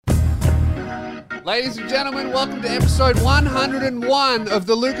Ladies and gentlemen, welcome to episode 101 of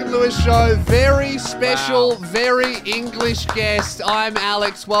the Luke and Lewis Show. Very special, very English guest. I'm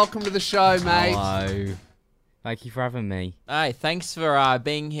Alex. Welcome to the show, mate. Hello. Thank you for having me. Hey, thanks for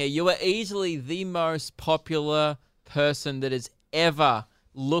being here. You are easily the most popular person that has ever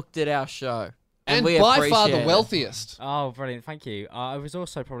looked at our show. And we by far the appreciate it. wealthiest. Oh, brilliant. Thank you. I was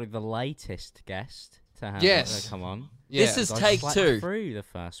also probably the latest guest to have come on. Yeah. This is I take slept two. through the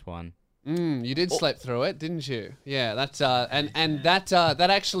first one. You did sleep through it, didn't you? Yeah, that's that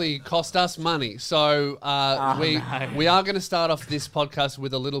actually cost us money. So we are going to start off this podcast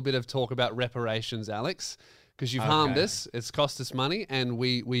with a little bit of talk about reparations, Alex, because you've harmed us. It's cost us money, and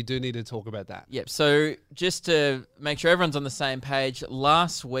we do need to talk about that. Yep, so just to make sure everyone's on the same page,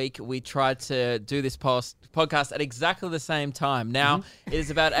 last week we tried to do this podcast at exactly the same time. Now, it is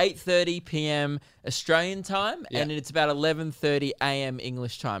about 8:30 p.m. Australian time, and it's about 11:30 a.m.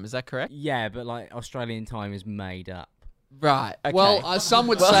 English time. Is that correct? Yeah, but like Australian time is made up. Right, okay. Well, some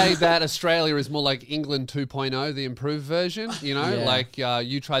would say that Australia is more like England 2.0, the improved version. You know, like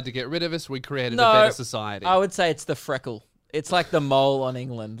you tried to get rid of us, we created a better society. I would say it's the freckle. It's like the mole on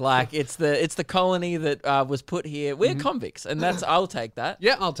England. Like it's the colony that was put here. We're convicts, and I'll take that.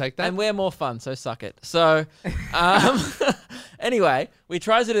 Yeah, I'll take that. And we're more fun, so suck it. So, anyway, we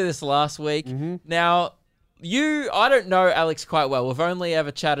tried to do this last week. Now, I don't know Alex quite well. We've only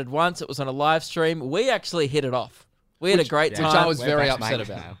ever chatted once. It was on a live stream. We actually hit it off. We had a great time. Which I was We're very best upset mates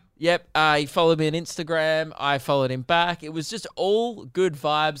about. now. Yep, he followed me on Instagram. I followed him back. It was just all good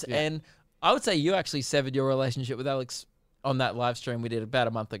vibes. Yeah. And I would say you actually severed your relationship with Alex on that live stream we did about a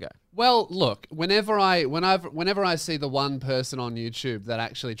month ago. Well, look, whenever I see the one person on YouTube that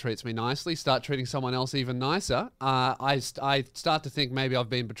actually treats me nicely start treating someone else even nicer, I start to think maybe I've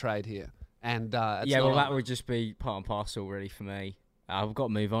been betrayed here. And That would just be part and parcel really for me. I've got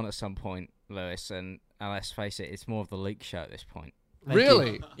to move on at some point, Lewis, and let's face it, it's more of the Luke show at this point.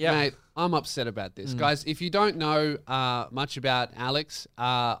 Really? Yeah. Mate, I'm upset about this. Guys, if you don't know much about Alex,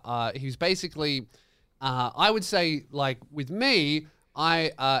 he's basically, I would say, like, with me,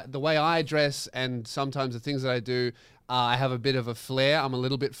 the way I dress and sometimes the things that I do, I have a bit of a flair. I'm a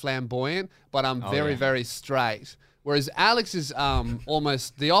little bit flamboyant, but I'm very, very straight. Whereas Alex is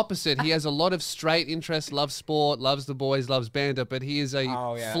almost the opposite. He has a lot of straight interests, loves sport, loves the boys, loves banter, but he is a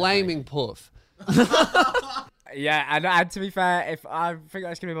flaming puff. Yeah, and to be fair, if I think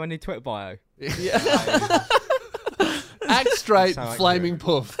that's gonna be my new Twitter bio. Act straight, Sound like flaming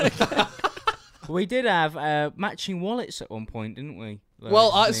puff. We did have matching wallets at one point, didn't we?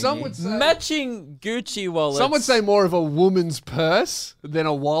 Well, some would say... Matching Gucci wallets. Some would say more of a woman's purse than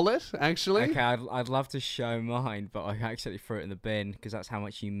a wallet, actually. Okay, I'd love to show mine, but I accidentally threw it in the bin because that's how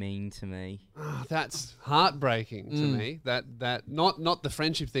much you mean to me. Oh, that's heartbreaking to me. That not the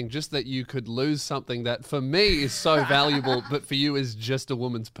friendship thing, just that you could lose something that for me is so valuable, but for you is just a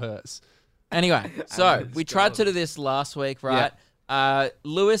woman's purse. Anyway, so we tried to do this last week, right?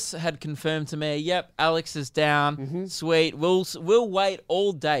 Lewis had confirmed to me, yep, Alex is down. Sweet. We'll wait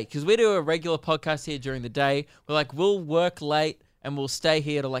all day because we do a regular podcast here during the day. We're like, we'll work late and we'll stay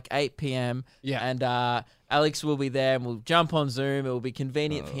here till like 8 p.m. Yeah. And Alex will be there and we'll jump on Zoom. It will be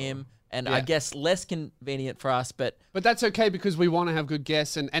convenient for him and I guess less convenient for us, but that's okay because we want to have good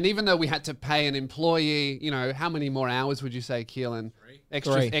guests. And even though we had to pay an employee, you know, how many more hours would you say, Keelan?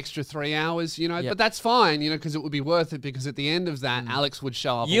 Extra 3 hours, you know, but that's fine, you know, because it would be worth it because at the end of that, Alex would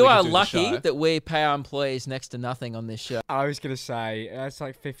show up. You are lucky that we pay our employees next to nothing on this show. I was gonna say that's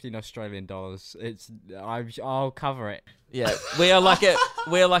like 15 Australian dollars. I'll cover it. Yeah, we are like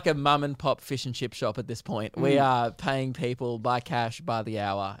a mum and pop fish and chip shop at this point. We are paying people by cash by the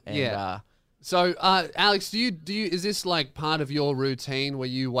hour. And, So, Alex, do you is this like part of your routine where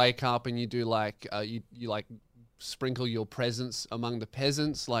you wake up and you do like you like sprinkle your presence among the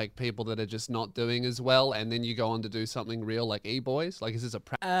peasants, like people that are just not doing as well, and then you go on to do something real like E-Boys? Like, is this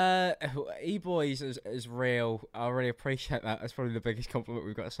a E-Boys is real. I really appreciate that. That's probably the biggest compliment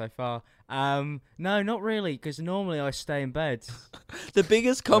we've got so far. No, not really, because normally I stay in bed. The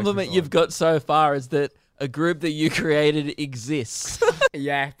biggest compliment you've got so far is that a group that you created exists.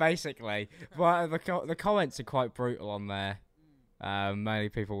 Yeah, basically. Well, the comments are quite brutal on there. Mainly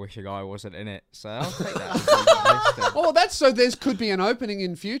people wishing I wasn't in it, so I'll take that. Oh, that's so there could be an opening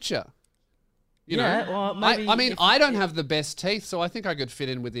in future. You know? Well, maybe I mean, I don't have the best teeth, so I think I could fit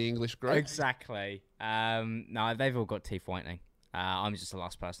in with the English group. Exactly. No, they've all got teeth whitening. I'm just the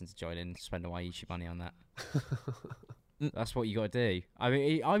last person to join in and spend all my YouTube money on that. That's what you got to do. I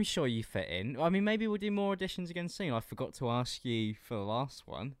mean, I'm sure you fit in. I mean, maybe we'll do more auditions again soon. I forgot to ask you for the last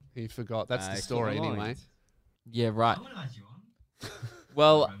one. He forgot. That's the story anyway. Yeah, right. I want to add you on.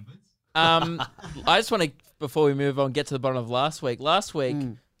 Well, Remembered. I just want to, before we move on, get to the bottom of last week. Last week,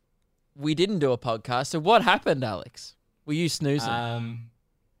 we didn't do a podcast. So what happened, Alex? Were you snoozing?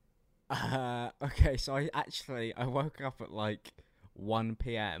 Okay, so I woke up at like 1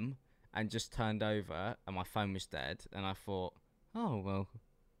 p.m. and just turned over, and my phone was dead, and I thought, oh well,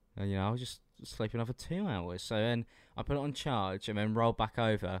 I'll just sleep another 2 hours. So then I put it on charge and then rolled back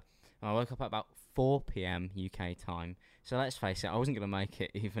over, and I woke up at about 4 p.m. UK time. So let's face it, I wasn't going to make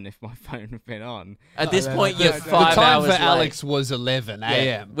it even if my phone had been on. At this point, you're The 5 time hours for late. Alex was 11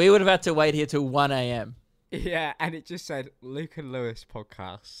 a.m. We would have had to wait here till 1 a.m. Yeah, and it just said Luke and Lewis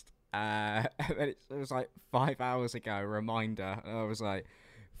podcast. And then it was like 5 hours ago, a reminder. And I was like,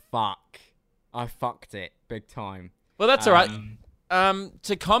 fuck. I fucked it big time. Well, that's all right.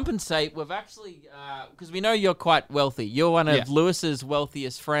 To compensate, we've actually, because we know you're quite wealthy. You're one of Lewis's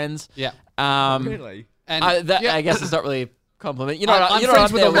wealthiest friends. Yeah. Really? And I guess it's not really a compliment. You know, I'm you're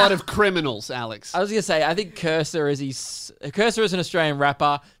friends not with a there lot of criminals, Alex. I was gonna say, I think Cursor is an Australian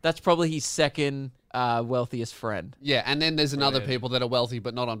rapper. That's probably his second wealthiest friend. Yeah, and then there's another people that are wealthy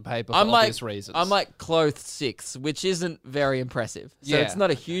but not on paper for I'm obvious reasons. I'm like close sixth, which isn't very impressive. So Yeah. it's not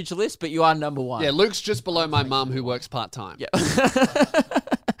a huge list, but you are number one. Yeah, Luke's just below my mum who works part-time. Yeah.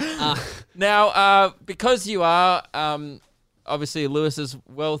 Now, because you are obviously Lewis's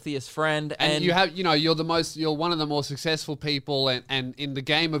wealthiest friend, And you have, you're one of the more successful people, and in the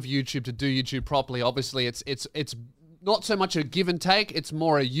game of YouTube, to do YouTube properly, obviously it's not so much a give and take, it's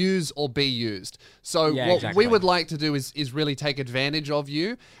more a use or be used. So Yeah, what exactly. we would like to do is really take advantage of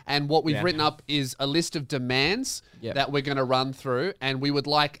you, and what we've written up is a list of demands that we're going to run through, and we would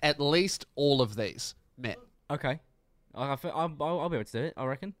like at least all of these met. Okay. I'll be able to do it, I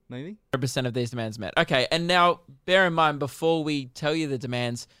reckon, maybe. 100% of these demands met. Okay, and now bear in mind, before we tell you the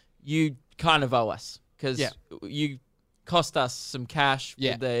demands, you kind of owe us because you cost us some cash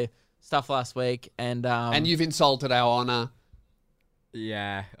with the stuff last week, and And you've insulted our honor.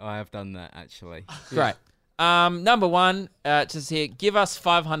 Yeah, I have done that, actually. great. Number one, just here, give us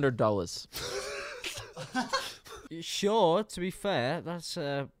 $500. Sure, to be fair, that's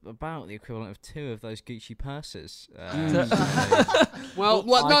about the equivalent of 2 of those Gucci purses. Well, I no,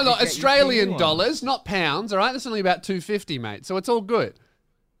 could get you Australian one. dollars, not pounds, all right? That's only about $250, mate, so it's all good.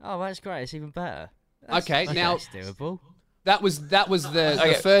 Oh, that's great. It's even better. Okay, now That's doable. that was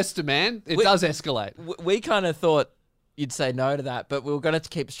the first demand. It does escalate. We kind of thought you'd say no to that, but we were going to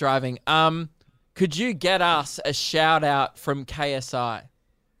keep striving. Could you get us a shout out from KSI?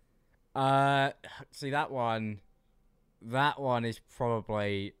 See, that one is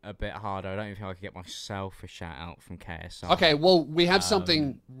probably a bit harder. I don't even think I could get myself a shout out from KSI. Okay, well, we have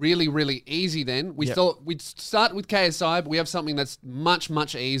something really, really easy then. We thought we'd start with KSI, but we have something that's much,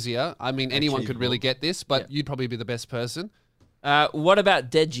 much easier. I mean, anyone could really get this, but you'd probably be the best person. What about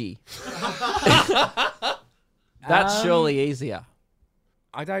Deji? That's surely easier.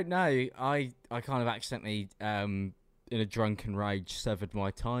 I don't know. I kind of accidentally, in a drunken rage, severed my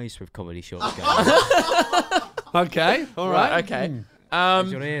ties with Comedy Shorts guys. Okay, all right. Okay. Do you want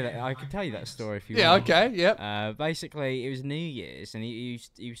to hear that? I can tell you that story if you want. Yeah, okay, yep. Basically, it was New Year's, and he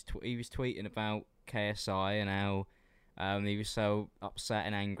was tweeting about KSI and how he was so upset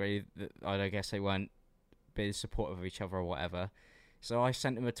and angry that I guess they weren't being supportive of each other or whatever. So I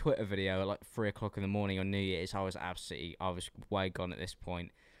sent him a Twitter video at like 3 o'clock in the morning on New Year's. I was way gone at this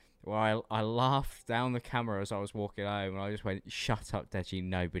point. Where I laughed down the camera as I was walking home, and I just went, "Shut up, Deji,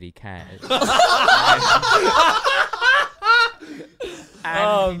 nobody cares."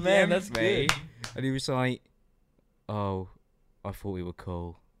 Oh, he man, DM'd that's me, good. And he was like, "Oh, I thought we were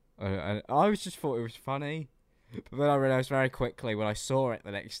cool." And I just thought it was funny. But then I realised very quickly when I saw it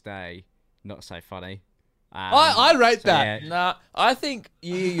the next day, not so funny. I rate that. Yeah. Nah, I think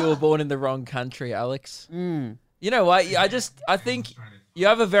you were born in the wrong country, Alex. You know what? I think you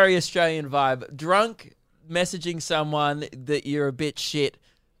have a very Australian vibe. Drunk messaging someone that you're a bit shit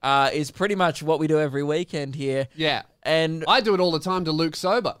is pretty much what we do every weekend here. Yeah. And I do it all the time to Luke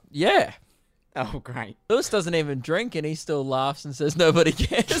sober. yeah, Oh, great. Lewis doesn't even drink and he still laughs and says nobody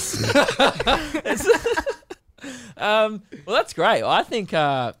cares. Well, that's great. I think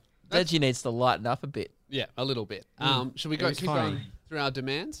Deji needs to lighten up a bit. Yeah, a little bit. Should we It was keep funny. going through our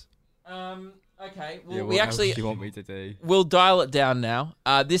demands? Okay. Well, Yeah, we what else actually do you want me to do? we'll dial it down now.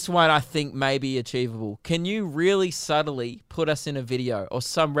 This one I think may be achievable. Can you really subtly put us in a video or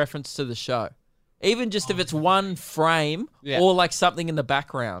some reference to the show? Even just if it's one frame or like something in the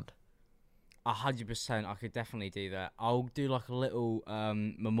background. 100%, I could definitely do that. I'll do like a little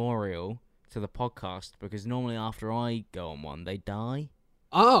memorial to the podcast because normally after I go on one, they die.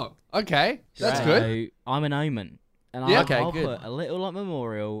 Oh, okay. That's So good. I'm an omen. And Yeah. I'll good. put a little like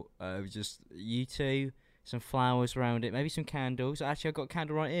memorial of just you two, some flowers around it, maybe some candles. Actually, I've got a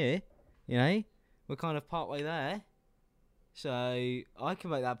candle right here. You know, we're kind of partway there. So I can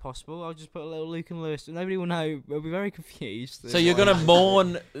make that possible. I'll just put a little Luke and Lewis. Nobody will know. We'll be very confused. So you're gonna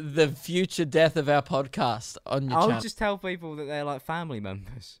mourn the future death of our podcast on your I'll channel. just tell people that they're like family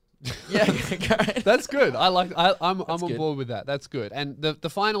members. Yeah, great. That's good. I'm on good. board with that. That's good. And the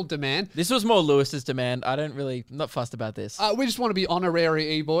final demand. This was more Lewis's demand. I'm not fussed about this. We just want to be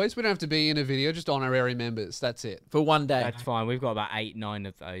honorary e-boys. We don't have to be in a video, just honorary members. That's it. For one day. That's fine. We've got about 8, 9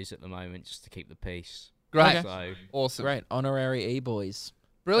 of those at the moment, just to keep the peace. Great. Okay. So Awesome. Great. Honorary e-boys.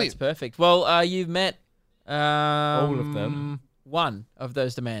 Brilliant. That's perfect. Well, you've met all of them. One of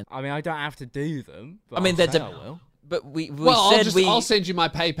those demands. I mean, I don't have to do them. But I mean, I'll they're say I will. But we Well, said I'll send you my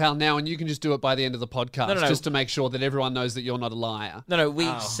PayPal now, and you can just do it by the end of the podcast, No. just to make sure that everyone knows that you're not a liar. No, we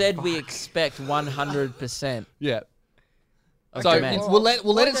Oh, said we expect 100% Yeah. of So demands. we'll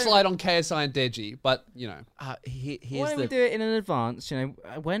let it slide on KSI and Deji, but you know. Here's Why don't we the do it in advance? You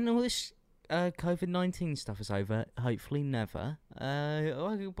know, when all this COVID-19 stuff is over, hopefully never.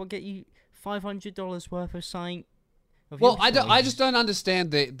 We'll get you $500 worth of something. Well, I just don't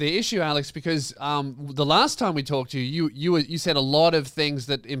understand the issue, Alex, because the last time we talked to you said a lot of things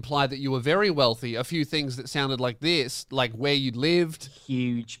that implied that you were very wealthy. A few things that sounded like this, like where you lived.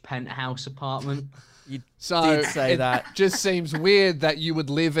 Huge penthouse apartment. So did say it that. just seems weird that you would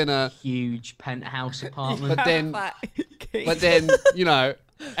live in a. Huge penthouse apartment. But then you know,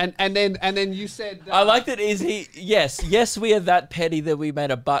 and then you said. I like that. Is he? Yes, we are that petty that we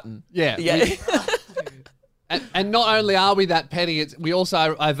made a button. Yeah. Yeah. And not only are we that petty, we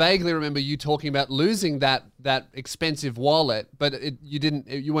also, I vaguely remember you talking about losing that expensive wallet, but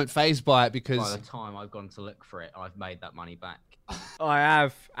you weren't fazed by it By because. the time I've gone to look for it, I've made that money back. I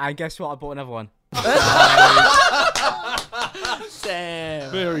have. And guess what? I bought another one.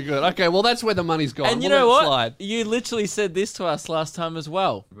 Damn. Very good. Okay, well that's where the money's gone. And you We'll know let it what? slide. You literally said this to us last time as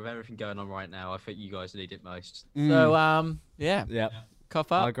well. With everything going on right now, I think you guys need it most. So yeah, Yeah.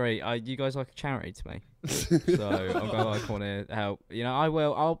 cough I up. agree. You guys are like a charity to me. So I'm going like want to help. You know, I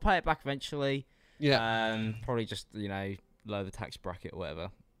will. I'll pay it back eventually. Yeah. Probably just, you know, lower the tax bracket or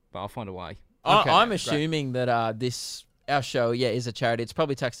whatever. But I'll find a way. Okay, I'm great. assuming that our show is a charity. It's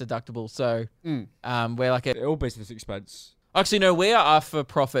probably tax deductible. So we're like All business expense. actually no, we are for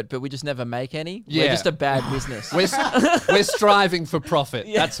profit, but we just never make any. We're Yeah. just a bad business. We're striving for profit.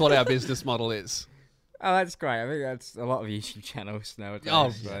 Yeah. That's what our business model is. Oh, that's great. I think that's a lot of YouTube channels nowadays. Oh,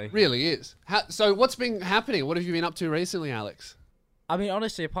 so. really is. So what's been happening? What have you been up to recently, Alex? I mean,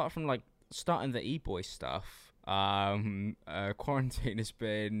 honestly, apart from like starting the e-boy stuff, quarantine has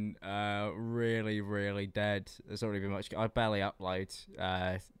been really, really dead. There's already been much. I barely upload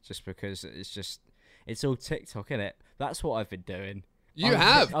just because it's all TikTok, isn't it? That's what I've been doing.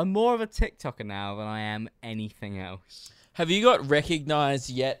 I'm more of a TikToker now than I am anything else. Have you got recognized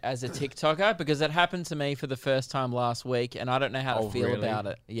yet as a TikToker? Because that happened to me for the first time last week, and I don't know how to feel really? about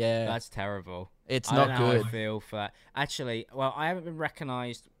it. Yeah, That's terrible. it's I not don't know how good. I feel for that. Actually, well, I haven't been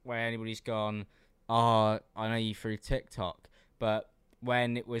recognised where anybody's gone, oh, I know you through TikTok. But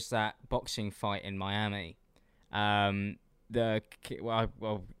when it was that boxing fight in Miami, KSI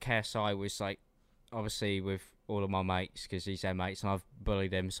was like, obviously with all of my mates, because he's their mates, and I've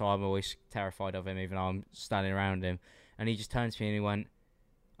bullied him, so I'm always terrified of him, even though I'm standing around him. And he just turned to me and he went,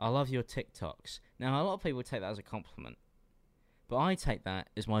 I love your TikToks. Now, a lot of people take that as a compliment. But I take that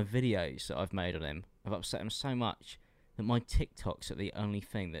as my videos that I've made on him have upset him so much that my TikToks are the only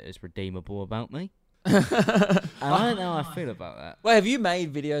thing that is redeemable about me. And I don't know how I feel about that. Well, have you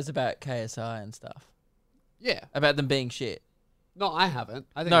made videos about KSI and stuff? Yeah. About them being shit? No, I haven't.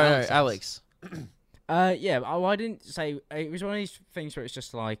 I think No, Alex has. Alex. Yeah, I didn't say... It was one of these things where it's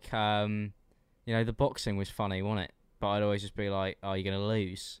just like, you know, the boxing was funny, wasn't it? But I'd always just be like, oh, you're going to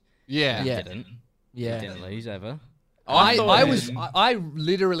lose. Yeah. Yeah. I didn't. Yeah. I didn't lose ever. I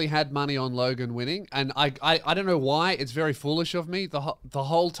literally had money on Logan winning, and I don't know why. It's very foolish of me. The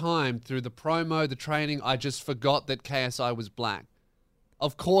whole time through the promo, the training, I just forgot that KSI was black.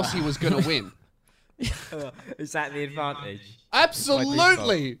 Of course he was going to win. Is that the advantage?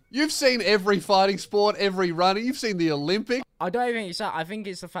 Absolutely. You've seen every fighting sport, every running. You've seen the Olympics. I don't even think it's that. I think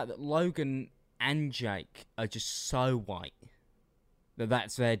it's the fact that Logan and Jake are just so white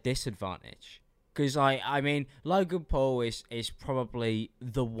that's their disadvantage. Because I mean, Logan Paul is probably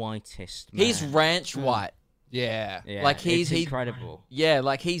the whitest man. He's ranch white. Yeah. Yeah, like it's incredible. Yeah,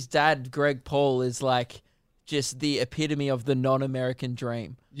 like his dad, Greg Paul, is like just the epitome of the non-American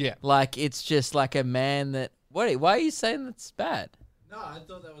dream. Yeah. Like it's just like a man that. Why are you saying that's bad? No, I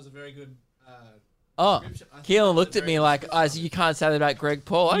thought that was a very good Oh, Keelan looked at me like, you can't say that about Greg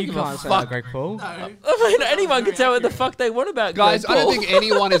Paul. I don't You give a can't say that, fuck. Greg Paul. I mean, anyone can say what the fuck they want about Guys, Greg I Paul. don't think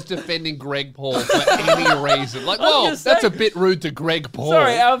anyone is defending Greg Paul for any reason. Like, whoa, just that's a saying. bit rude to Greg Paul.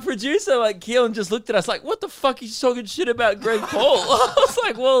 Sorry, our producer, like Keelan, just looked at us like, what the fuck are you talking shit about Greg Paul? I was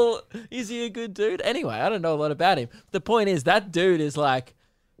like, well, is he a good dude? Anyway, I don't know a lot about him. The point is, that dude is like,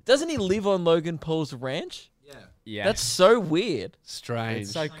 doesn't he live on Logan Paul's ranch? Yeah. That's so weird. Strange.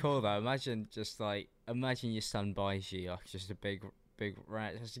 It's so cool though. Imagine your son buys you like just a big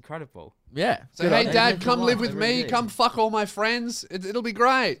rat. That's incredible. Yeah. So, Good hey, on him. Dad, come live with They me. really do. Come fuck all my friends. It'll be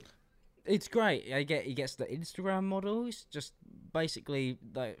great. It's great. He gets the Instagram models just basically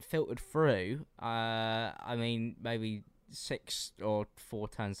like filtered through. I mean maybe 6 or 4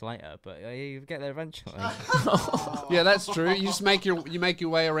 turns later, but you get there eventually. Yeah, that's true. You just make your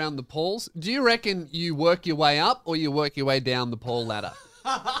way around the pools. Do you reckon you work your way up or you work your way down the pole ladder?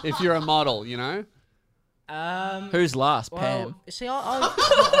 If you're a model, you know. Who's last? Well, Pam. see,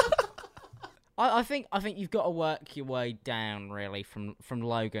 I think you've got to work your way down really from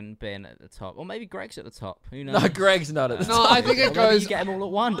Logan being at the top, or maybe Greg's at the top. Who knows? No, Greg's not at the No, top. I think Or it maybe goes. you get them all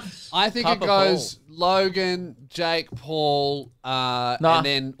at once. I think Papa it goes Logan, Jake Paul, Nah. and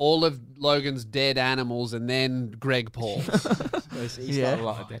then all of Logan's dead animals, and then Greg Paul. He's Yeah. got a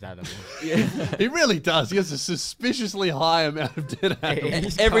lot of dead animals. He really does. He has a suspiciously high amount of dead animals.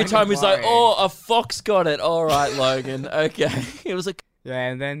 It's Every kind time of he's like, worrying. oh, a fox got it. All right, Logan. Okay. It was like, Yeah,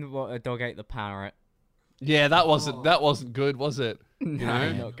 and then what? A dog ate the parrot. Yeah, that wasn't good, was it? No,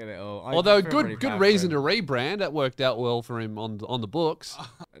 know? not good at all. I Although feel really good bad reason to for him. rebrand. That worked out well for him on the books.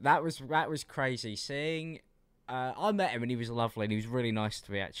 That was crazy. Seeing, I met him and he was lovely and he was really nice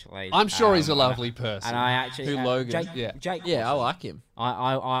to me actually. I'm sure he's a And lovely person. And I actually Who, Logan? Jake, Yeah. Jake. yeah, I wasn't. like him.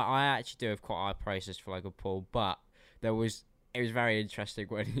 I actually do have quite high praises for Logan Paul, but it was very interesting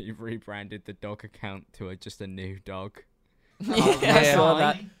when he rebranded the dog account to just a new dog Yeah, I saw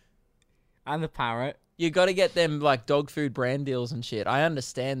that. and the parrot. You got to get them like dog food brand deals and shit. I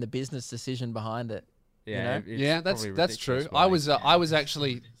understand the business decision behind it. Yeah, know? it's Yeah, that's probably true. ridiculous why- I was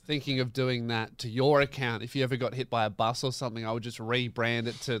actually thinking of doing that to your account. If you ever got hit by a bus or something, I would just rebrand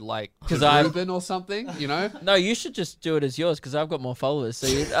it to like 'Cause I- Ruben or something. You know? No, you should just do it as yours because I've got more followers. So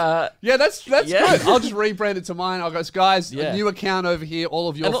you, Yeah, that's Yeah. good. I'll just rebrand it to mine. I'll go, guys, Yeah. a new account over here. All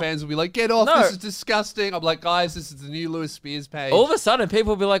of your And fans will be like, get off. No. This is disgusting. I'm like, guys, this is the new Lewis Spears page. all of a sudden people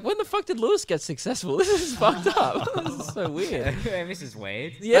will be like, when the fuck did Lewis get successful? This is fucked up. This is so weird. This is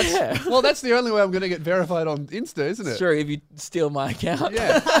weird. Yeah. Well, that's the only way I'm going to get verified on Insta, isn't it? Sure, if you steal my account.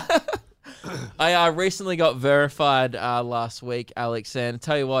 Yeah. I recently got verified last week, Alex, and I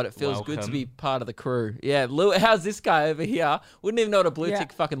tell you what, it feels good to Welcome. be part of the crew. Yeah, Lou, how's this guy over here? Wouldn't even know what a blue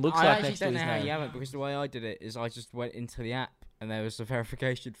tick fucking looks I like actually next to don't his know how name. you haven't, because the way I did it is I just went into the app and there was a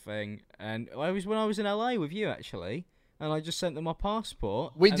verification thing, and I was when I was in LA with you actually, and I just sent them my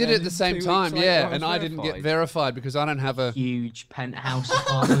passport. We and did it then at the same 2 weeks time, later, yeah. was And I didn't get verified. verified because I don't have a. Huge penthouse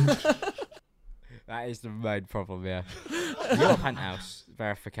apartment. That is the main problem, yeah. Your penthouse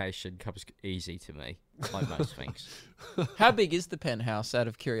verification comes easy to me, like most things. How big is the penthouse, out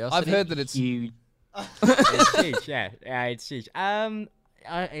of curiosity? I've heard that it's. Huge. It's huge, yeah. Yeah, it's huge. I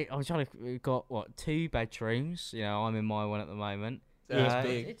was trying to. We've got what 2 bedrooms. You know, I'm in my one at the moment. Sounds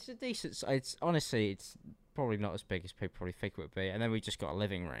big. It's a decent. It's honestly, it's probably not as big as people probably think it would be. And then we just got a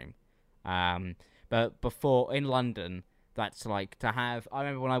living room. But before in London, that's like to have. I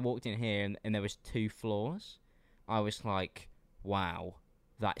remember when I walked in here and there was 2 floors. I was like, wow,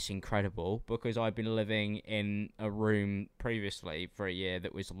 that's incredible, because I've been living in a room previously for a year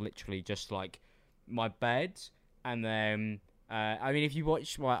that was literally just like my bed, and then I mean, if you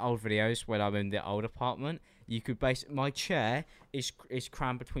watch my old videos when I'm in the old apartment, you could my chair is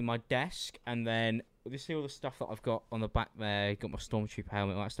crammed between my desk, and then you see all the stuff that I've got on the back there, got my Stormtrooper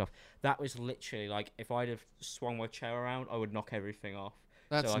helmet, all that stuff. That was literally like, if I'd have swung my chair around, I would knock everything off.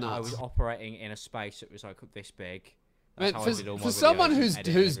 That's so like, I nuts. was operating in a space that was like this big. Man, That's how I did all my for someone videos and who's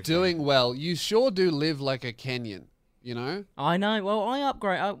edited who's everything. doing well, you sure do live like a Kenyan. You know? I know. Well, I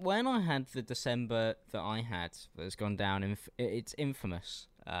upgrade when I had the December that I had that's gone down. It's infamous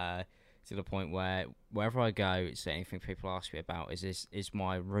to the point where wherever I go, it's anything people ask me about is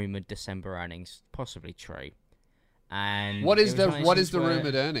my rumored December earnings possibly true? And What is it was one of those the things where-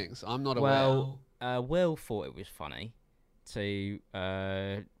 rumored earnings? I'm not aware. Well, Will thought it was funny to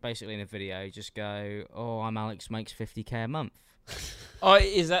basically in a video just go, "Oh, I'm Alex makes 50k a month." Oh,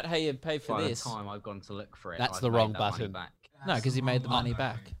 is that how you pay for By this? the time I've gone to look for it, That's I've the made wrong that money button. back. No, because he made the money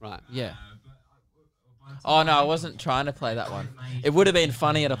back. Right. Yeah. Oh, no, I wasn't trying to play that one. It would have been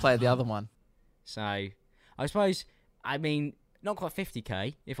funnier to play the other one. So, I suppose, I mean, not quite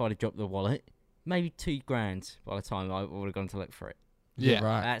 50k if I'd have dropped the wallet, maybe $2,000 by the time I would have gone to look for it. Yeah.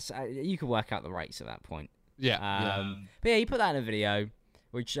 Right. That's you can work out the rates at that point. Yeah. But yeah, you put that in a video,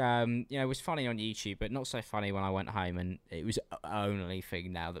 which was funny on YouTube, but not so funny when I went home, and it was the only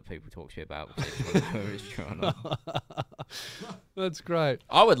thing now that people talk to me about. Whether it's true or not. That's great.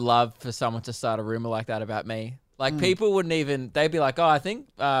 I would love for someone to start a rumor like that about me. Like people wouldn't even. They'd be like, "Oh, I think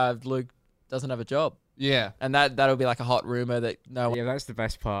Luke doesn't have a job," Yeah. and that'll be like a hot rumor that no one. Yeah, that's the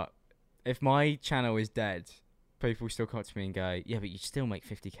best part. If my channel is dead, people still come to me and go, "Yeah, but you still make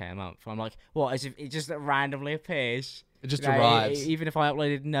 50k a month." I'm like, "What? As if it just randomly appears." It just You know, arrives. even if I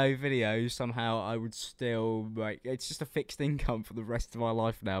uploaded no videos, somehow I would still like. It's just a fixed income for the rest of my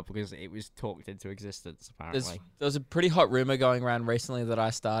life now because it was talked into existence. Apparently, There was a pretty hot rumor going around recently that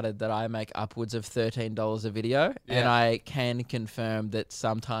I started that I make upwards of $13 a video, and Yeah. I can confirm that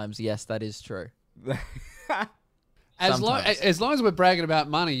sometimes, yes, that is true. As long, Sometimes. as long as we're bragging about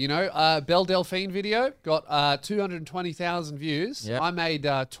money, Belle Delphine video got 220,000 views. Yep. I made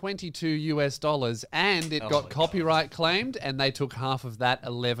 $22 and it Oh got my copyright claimed, and they took half of that,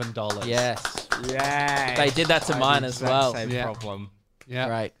 $11. Yes, yeah, They did that to mine as well. Same Yeah. problem. Yeah.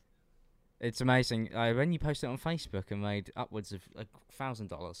 right. It's amazing. When you post it on Facebook and made upwards of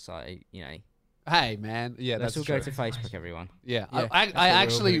 $1,000, so Hey, man. Yeah, let's that's all true. go to Facebook, everyone. Yeah. Yeah. I where we're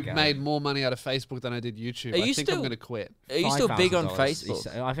actually gonna go. made more money out of Facebook than I did YouTube. Are I you think I'm still- going to quit. Are you still big on $5,000.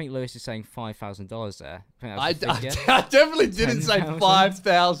 Facebook? I think Lewis is saying $5,000 there. I think I, that's the figure. I definitely didn't say $10,000.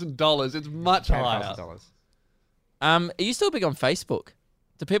 $5,000. It's much higher. $10,000. Are you still big on Facebook?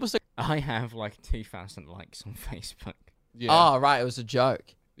 Do people still? I have like 2,000 likes on Facebook. Yeah. Oh, right. It was a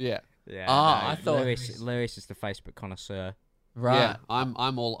joke. Yeah. Yeah. Oh, I thought- Lewis is the Facebook connoisseur. Right. Yeah. I'm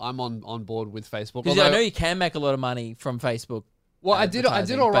on board with Facebook. Because I Although- know you can make a lot of money from Facebook. Well, I did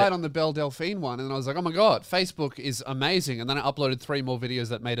advertising, all right but- on the Belle Delphine one, and then I was like, oh my god, Facebook is amazing. And then I uploaded 3 more videos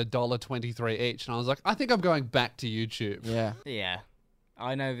that made $1.23 each, and I was like, I think I'm going back to YouTube. Yeah. Yeah.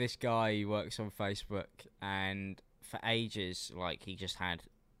 I know this guy who works on Facebook, and for ages, like, he just had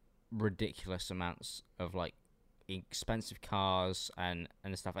ridiculous amounts of, like, expensive cars and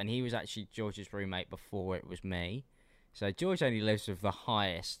stuff. And he was actually George's roommate before it was me. So George only lives with the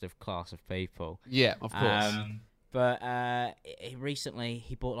highest of class of people. Yeah, of course. But recently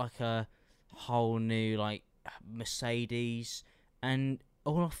he bought like a whole new like Mercedes and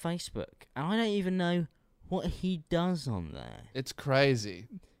all off Facebook, and I don't even know what he does on there. It's crazy.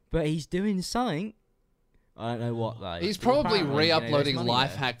 But he's doing something. I don't know what though. He's probably Apparently, re-uploading there's money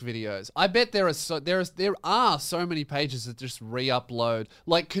life there. hack videos. I bet there are so many pages that just re-upload.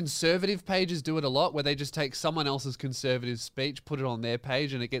 Like conservative pages do it a lot, where they just take someone else's conservative speech, put it on their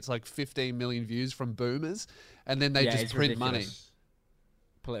page, and it gets like 15 million views from boomers, and then they Yeah, just it's print money. ridiculous.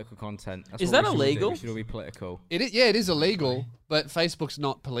 Political content. That's Is what that we should all do. illegal? We should all be political. It is illegal, but Facebook's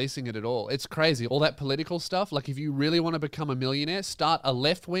not policing it at all. It's crazy. All that political stuff. Like, if you really want to become a millionaire, start a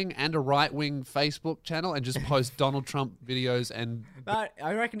left-wing and a right-wing Facebook channel and just post Donald Trump videos and...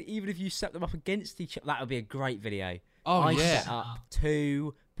 I reckon even if you set them up against each other, that would be a great video. Oh, I yeah. set up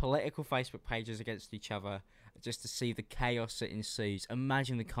 2 political Facebook pages against each other just to see the chaos that ensues.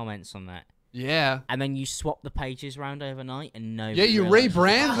 Imagine the comments on that. Yeah. And then you swap the pages around overnight and no. Yeah, you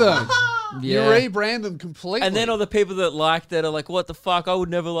rebrand them. Yeah. You rebrand them completely. And then all the people that liked it are like, what the fuck? I would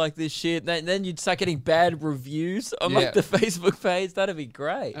never like this shit. Then you'd start getting bad reviews on Yeah. like the Facebook page. That'd be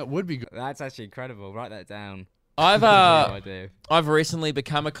great. That would be good. That's actually incredible. Write that down. I've No idea. I've recently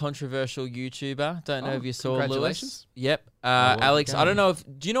become a controversial YouTuber. Don't know Oh, if you saw congratulations. Lewis. Yep. well Alex, I done. don't know if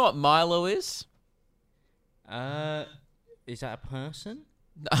do you know what Milo is? Is that a person?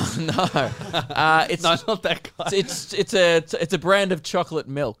 No. It's No, not that guy. it's a brand of chocolate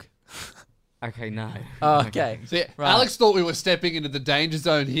milk. Okay, no. Oh, okay. See, Right. Alex thought we were stepping into the danger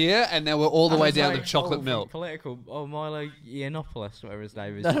zone here, and now we're all the I way was down like, to chocolate oh, milk. Political. Oh, Milo Yiannopoulos, whatever his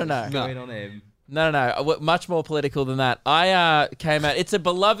name is. No. What's going on him? No. Much more political than that. I came out. It's a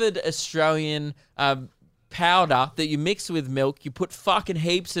beloved Australian powder that you mix with milk. You put fucking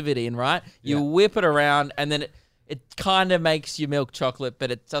heaps of it in, right? You Yeah. whip it around, and then it kind of makes your milk chocolate,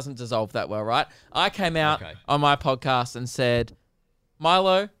 but it doesn't dissolve that well, right? I came out Okay. on my podcast and said,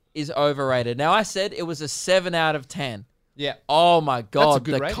 Milo is overrated. Now, I said it was a 7 out of 10. Yeah. Oh my God,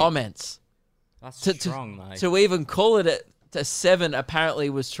 good the rating. comments. That's To- strong, though. To even call it a 7 apparently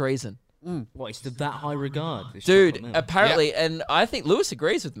was treason. What, it's to that high regard? this Dude, chocolate milk? apparently, and I think Lewis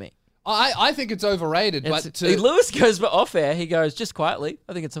agrees with me. I think it's overrated, but Lewis goes off air. He goes just quietly.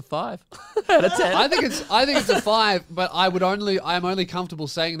 I think it's a 5 out of 10. I think it's a 5, but I'm only comfortable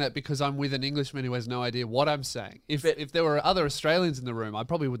saying that because I'm with an Englishman who has no idea what I'm saying. If there were other Australians in the room, I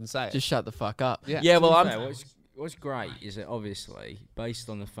probably wouldn't say it. Just shut the fuck up. Yeah. Yeah. Well, To I'm. be fair, what's great is that obviously, based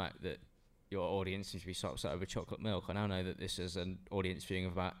on the fact that your audience seems to be so upset over chocolate milk. I now know that this is an audience viewing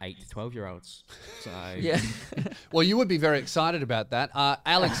of about 8 to 12-year-olds. So Yeah. Well, you would be very excited about that.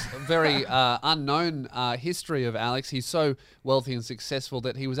 Alex, very unknown history of Alex. He's so wealthy and successful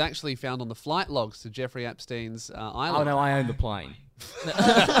that he was actually found on the flight logs to Jeffrey Epstein's island. oh no, I own the plane.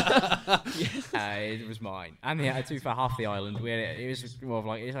 It was mine, and the attitude for half the island. It was more of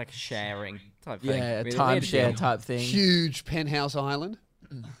like a sharing type thing. Yeah, a We had a timeshare deal. type thing. Huge penthouse island.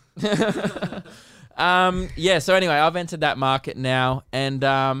 Yeah, so anyway, I've entered that market now, and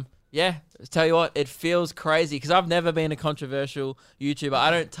yeah, tell you what, it feels crazy because I've never been a controversial YouTuber. I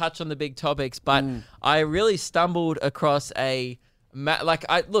don't touch on the big topics, but I really stumbled across there's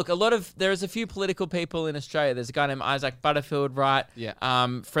a few political people in Australia. There's a guy named Isaac Butterfield, right? Yeah.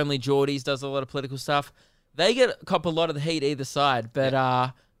 Friendly Geordies does a lot of political stuff. They cop a lot of the heat either side,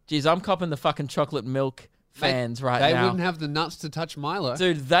 but geez, I'm copping the fucking chocolate milk fans right They now. wouldn't have the nuts to touch Milo.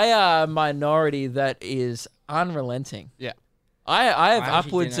 Dude, they are a minority that is unrelenting. Yeah. I have I actually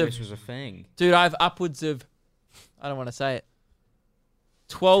upwards didn't know of, this was a thing. dude, I have upwards of, I don't want to say it,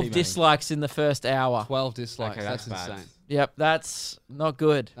 12 Too many. dislikes in the first hour. 12 dislikes. Okay, that's that's bad. insane. Yep, that's not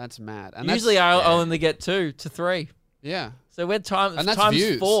good. That's mad. And Usually that's, I'll only get 2 to 3. yeah. So we're And that's times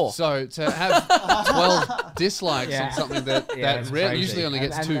views. 4. So to have 12 dislikes on something that that's crazy. usually only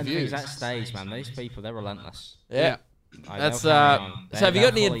gets and 2 and views. That stage, man. These people, they're relentless. Yeah. Like, That's, they'll carry on. so have you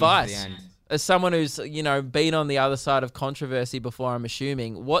got any They'll follow you to advice? the end. As someone who's, been on the other side of controversy before, I'm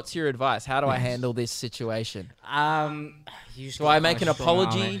assuming, what's your advice? How do I handle this situation? You just Do gotta I make an kinda strong arm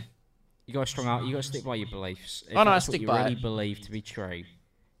apology? it. You got to strong out. You got to stick by your beliefs. If Oh, no, I that's what stick you by really it. believe to be true.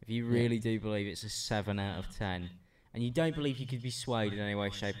 If you really do believe it's a 7 out of 10, and you don't believe you could be swayed in any way,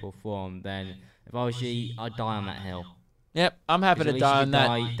 shape, or form, then if I was you, I'd die on that hill. Yep, I'm happy 'Cause to at least die you on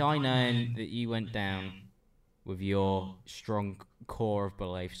that. Die knowing that you went down with your strong core of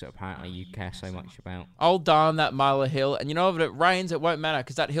beliefs that apparently you care so much about. I'll die on that Milo hill, and you know if it rains, it won't matter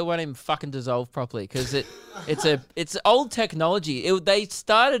because that hill won't even fucking dissolve properly because it's old technology. They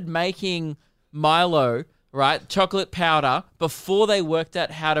started making Milo, right, chocolate powder before they worked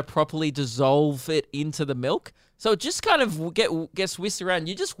out how to properly dissolve it into the milk. So it just kind of gets whisked around.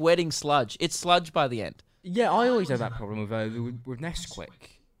 You're just wetting sludge. It's sludge by the end. Yeah, I always had that problem with Nesquik.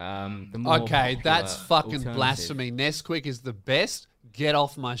 The more Okay, that's popular fucking alternative. blasphemy. Nesquik is the best. Get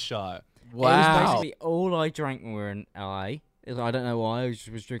off my show. It was Wow. basically all I drank when we were in LA. I don't know why, I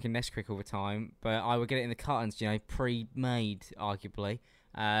was drinking Nesquik all the time, but I would get it in the cartons, pre-made, arguably.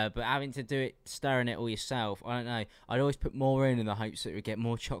 But having to do it, stirring it all yourself, I don't know. I'd always put more in the hopes that it would get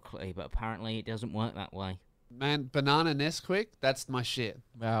more chocolatey, but apparently it doesn't work that way. Man, banana Nesquik, that's my shit.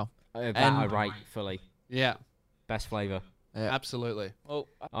 Wow. That And- I rate fully. Yeah, Best flavour. Yeah. absolutely. Well,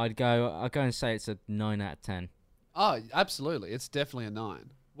 I'd go and say it's a 9 out of 10. Oh, absolutely. It's definitely a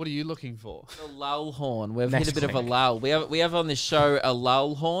 9. What are you looking for? the lull horn. We've hit a bit of a Nesquik. lull. We have on this show a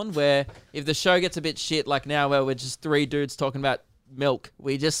lull horn where if the show gets a bit shit, like now where we're just 3 dudes talking about milk,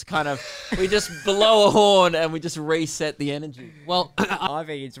 we just blow a horn and we just reset the energy. Well, I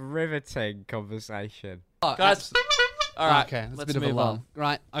think it's riveting conversation. Guys, all right, okay, that's let's a bit of a move lull. on.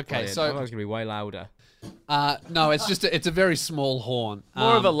 Right, okay, Brilliant. I thought it so was going to be way louder. no, it's just it's a very small horn.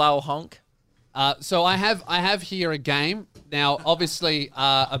 More of a lull honk. So I have here a game. Now, obviously,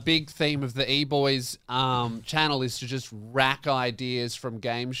 a big theme of the eBoys channel is to just rack ideas from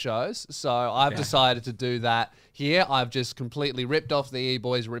game shows. So I've decided to do that here. I've just completely ripped off the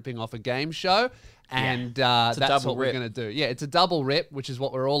eBoys ripping off a game show. And that's double what we're rip. going to do. Yeah, it's a double rip, which is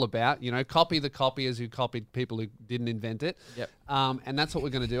what we're all about. Copy the copiers who copied people who didn't invent it. Yep. And that's what we're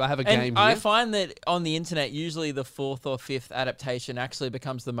going to do. I have a game And here. I find that on the internet, usually the 4th or 5th adaptation actually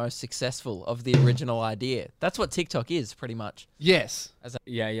becomes the most successful of the original idea. That's what TikTok is, pretty much. Yes.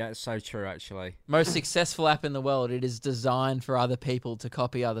 Yeah, it's so true, actually. Most successful app in the world. It is designed for other people to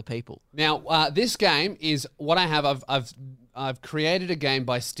copy other people. Now, this game is what I have. I've created a game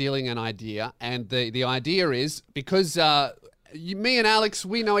by stealing an idea, and the idea is because me and Alex,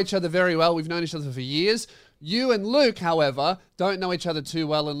 we know each other very well. We've known each other for years. You and Luke, however, don't know each other too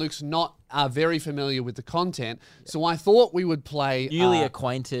well, and Luke's not very familiar with the content. So I thought we would play Newly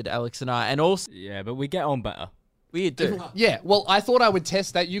acquainted, Alex and I, and also Yeah, but we get on better. we do. Yeah, well, I thought I would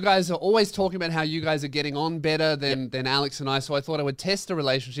test that. You guys are always talking about how you guys are getting on better than Alex and I, so I thought I would test the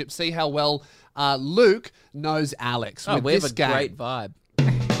relationship, see how well Luke knows Alex Oh, with we this have a game. great vibe.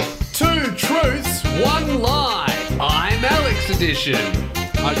 2 truths, 1 lie. I'm Alex edition.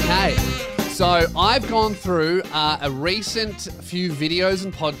 Okay, so I've gone through a recent few videos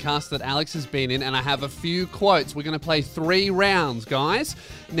and podcasts that Alex has been in, and I have a few quotes. We're going to play 3 rounds, guys.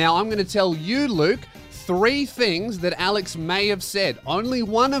 Now, I'm going to tell you, Luke, 3 things that Alex may have said. Only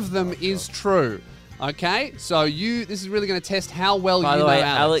one of them is true. Okay, so this is really going to test how well By you the know way,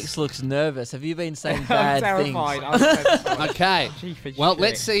 Alex. Alex looks nervous. Have you been saying I'm bad terrified. things? Okay, Chief well, shit.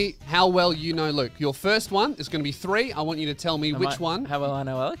 let's see how well you know Luke. Your first one is going to be 3. I want you to tell me which one. How well I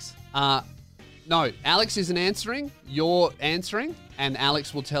know Alex? No, Alex isn't answering. You're answering, and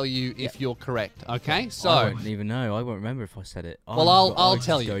Alex will tell you if you're correct. Okay, so I won't even know. I won't remember if I said it. Well, I'll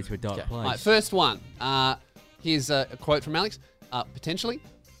tell you. Go to a dark Okay. place. all right, first one. Here's a quote from Alex. Potentially,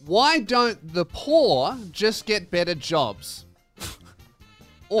 why don't the poor just get better jobs?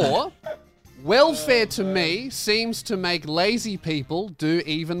 Or, welfare to me seems to make lazy people do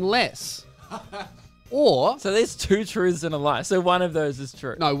even less. Or, So there's 2 truths and a lie. So one of those is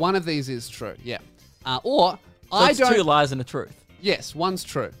true. no, one of these is true. Yeah. Or, So I it's don't. 2 lies and a truth. Yes, one's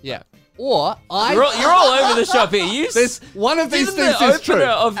true. Yeah. Or I. You're all over the shop here. There's one of these Didn't things the is true.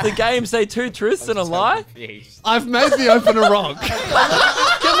 opener of the game say 2 truths and a lie? I've made the opener wrong.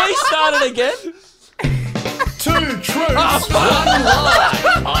 Can we start it again? 2 truths, 1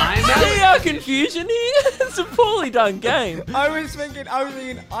 lie. I'm See our confusion here? It's a poorly done game. I was thinking,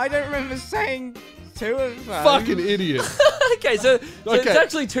 I don't remember saying 2 of them. fucking idiot. Okay, so it's Okay.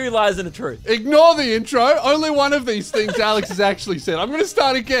 actually 2 lies and a truth. Ignore the intro. Only one of these things Alex has actually said. I'm going to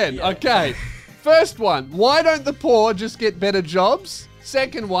start again. Okay. First one. Why don't the poor just get better jobs?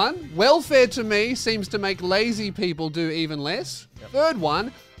 Second one. Welfare to me seems to make lazy people do even less. Third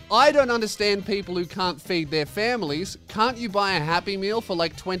one. I don't understand people who can't feed their families. Can't you buy a Happy Meal for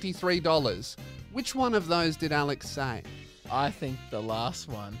like $23? Which one of those did Alex say? I think the last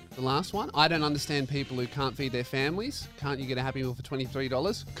one. The last one? I don't understand people who can't feed their families. Can't you get a Happy Meal for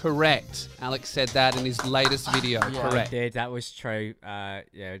 $23? Correct. Alex said that in his latest video. Yeah. Correct. Did that was true. Yeah,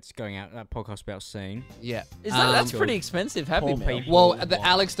 it's going out. That podcast about soon. Yeah. That's pretty expensive, Happy Poor Meal. people. Well,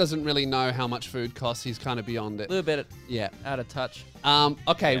 Alex doesn't really know how much food costs. He's kind of beyond A it. little bit Yeah. out of touch.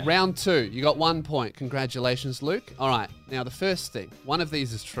 Okay, Yeah. round 2. You got 1 point. Congratulations, Luke. All right. Now, the first thing. One of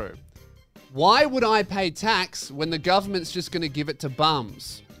these is true. Why would I pay tax when the government's just going to give it to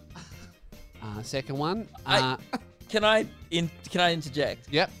bums? Second one. Can I interject?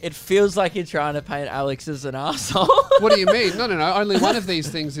 Yep. It feels like you're trying to paint Alex as an asshole. What do you mean? No. Only one of these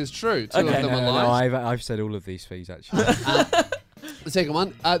things is true. Two Okay. of them are No, lies. I've said all of these things actually. The second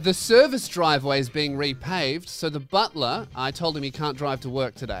one, the service driveway is being repaved, so the butler, I told him he can't drive to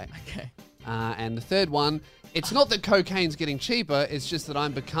work today. Okay. And the third one, it's not that cocaine's getting cheaper, it's just that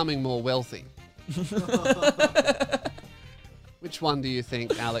I'm becoming more wealthy. Which one do you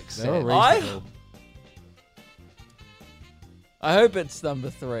think Alex They're all said? reasonable. I hope it's number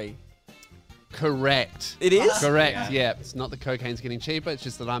 3. Correct. It is? Correct, yeah. It's not that cocaine's getting cheaper, it's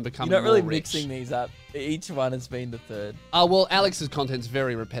just that I'm becoming You're not really more rich. mixing these up. Each one has been the third. Oh, well, Alex's content's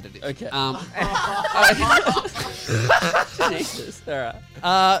very repetitive. Okay. Jesus. All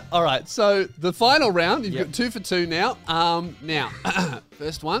right. All right, so the final round, you've Yep. got 2 for 2 now. Now,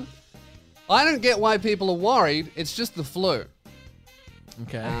 first one. I don't get why people are worried. It's just the flu.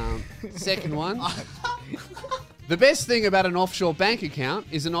 Okay. Second one. The best thing about an offshore bank account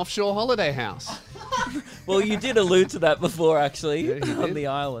is an offshore holiday house. Well, you did allude to that before, actually, Yeah, you on did. the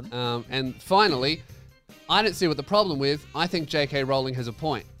island. And finally, I don't see what the problem with. I think J.K. Rowling has a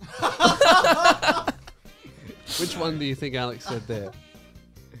point. Which one do you think Alex said there?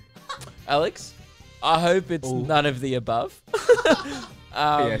 Alex, I hope it's none of the above.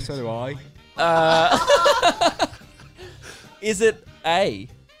 Yeah, so do I. Is it A?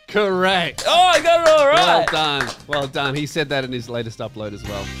 Correct. Oh, I got it all Well right. done. Well done. He said that in his latest upload as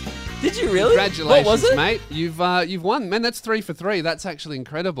well. Did you really? Congratulations, What was it? mate. You've won. Man, that's 3 for 3. That's actually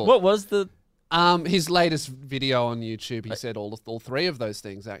incredible. What was the... His latest video on YouTube, he said all 3 of those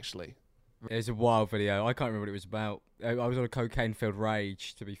things actually. It was a wild video. I can't remember what it was about. I was on a cocaine-filled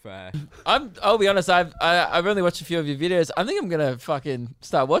rage, to be fair. I'll be honest, I've only watched a few of your videos. I think I'm going to fucking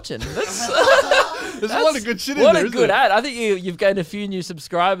start watching. That's... There's a lot of good shit in What there, a isn't good it? ad. I think you've gained a few new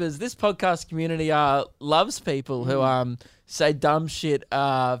subscribers. This podcast community loves people who say dumb shit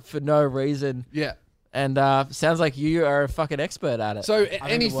for no reason. Yeah. And sounds like you are a fucking expert at it. So, I think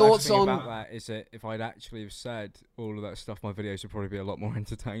any the worst thoughts thing on? about that is that if I'd actually have said all of that stuff, my videos would probably be a lot more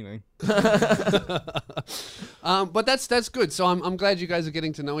entertaining. But that's good. So I'm glad you guys are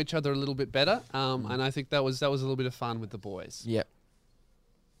getting to know each other a little bit better. And I think that was a little bit of fun with the boys. Yep.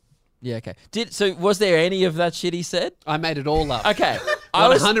 Yeah, okay. So was there any of that shit he said? I made it all up. Okay.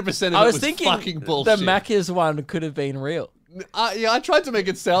 100% of I it was was thinking fucking bullshit. the Macca's one could have been real. Yeah, I tried to make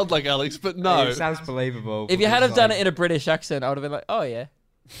it sound like Alex, but no. It sounds believable. If you had because, have done like, it in a British accent, I would have been like, oh yeah.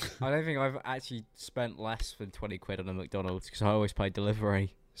 I don't think I've actually spent less than 20 quid on a McDonald's because I always pay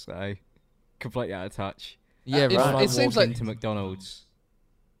delivery. So completely out of touch. Yeah, It- right. I it seems walk like- into McDonald's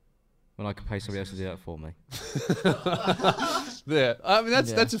when I could pay somebody else to do that for me. Yeah, I mean Yeah.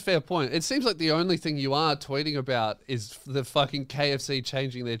 that's a fair point. It seems like the only thing you are tweeting about is the fucking KFC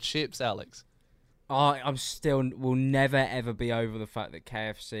changing their chips, Alex. I'm still will never ever be over the fact that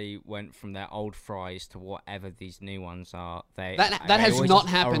KFC went from their old fries to whatever these new ones are. That they has always not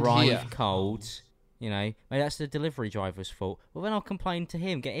happened arrive here. cold. You know, maybe that's the delivery driver's fault. Well, then I'll complain to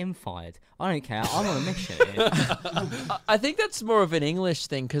him, get him fired. I don't care. I'm on a mission here. I think that's more of an English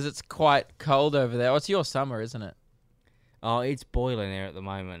thing because it's quite cold over there. Oh, it's your summer, isn't it? Oh, it's boiling here at the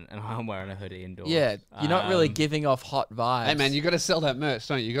moment, and I'm wearing a hoodie indoors. Yeah, you're not really Um, giving off hot vibes. Hey man, you got to sell that merch,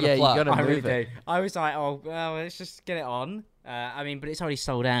 don't you? You got to Yeah, you plug. gotta- I really move it. do. I was like, oh, well, let's just get it on. I mean, but it's already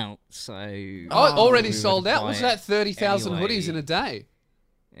sold out, so. Oh, already we would sold out. buy What's it that? 30,000 anyway. hoodies in a day.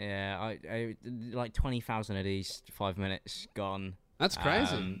 Yeah, I like 20,000 of these, 5 minutes gone. That's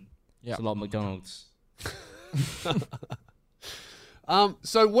crazy. Yep. It's a lot of McDonald's.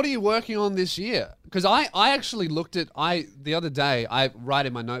 So what are you working on this year? Because I actually looked at the other day. I write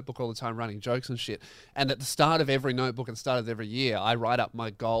in my notebook all the time, running jokes and shit. And at the start of every notebook, at the start of every year, I write up my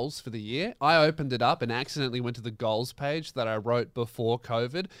goals for the year. I opened it up and accidentally went to the goals page that I wrote before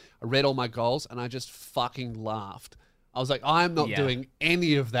COVID. I read all my goals and I just fucking laughed. I was like, I'm not Yeah. doing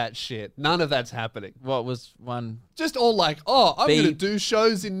any of that shit. None of that's happening. What was one? Just all like, oh, I'm Be- going to do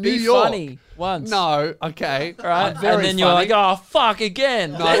shows in New Be York. funny once. No, okay. Right? I'm very And then you're funny. like, oh, fuck,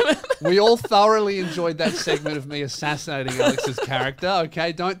 again. No, we all thoroughly enjoyed that segment of me assassinating Alex's character.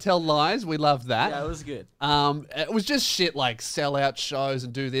 Okay, don't tell lies. We love that. Yeah, it was good. It was just shit like sell out shows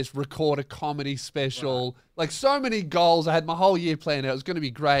and do this, record a comedy special. Like so many goals. I had my whole year planned out. It was going to be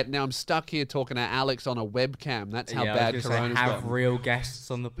great. Now I'm stuck here talking to Alex on a webcam. That's how yeah, bad I was gonna Corona's say, have got. real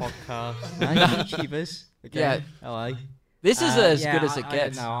guests on the podcast. No, YouTubers. Okay. Yeah. Hello. This is as Yeah, good as it I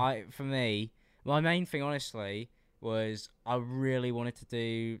gets. don't know. For me, my main thing, honestly, was I really wanted to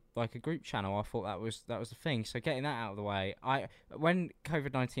do like a group channel. I thought that was the thing. So getting that out of the way, when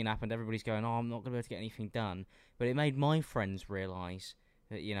COVID-19 happened, everybody's going, "Oh, I'm not gonna be able to get anything done." But it made my friends realise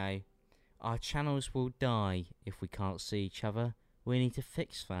that our channels will die if we can't see each other. We need to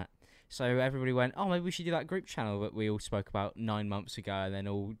fix that. So everybody went, oh, maybe we should do that group channel that we all spoke about 9 months ago and then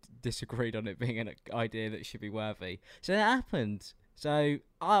all disagreed on it being an idea that should be worthy. So that happened. So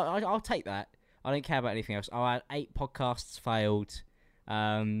I'll take that. I don't care about anything else. I had 8 podcasts failed.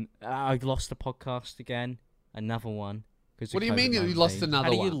 I lost a podcast again. Another one. What do you mean you lost COVID-19. another How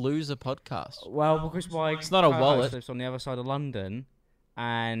do you one? lose a podcast? Well, because my It's not a co-host wallet. lives on the other side of London,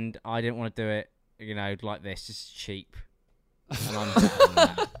 and I didn't want to do it, like this. It's cheap. And I'm better than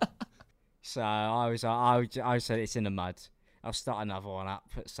that. So I said it's in the mud. I'll start another one up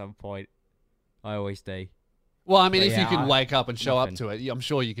at some point. I always do. Well, I mean, But if you yeah, could wake up and show nothing. up to it, I'm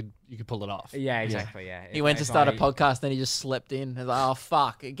sure you could pull it off. Yeah, exactly. Yeah. He went to start a podcast, then he just slept in. He's like, oh,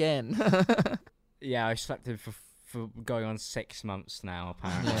 fuck, again. Yeah, I slept in for going on 6 months now,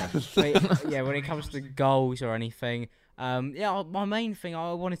 apparently. But, yeah, when it comes to goals or anything, my main thing,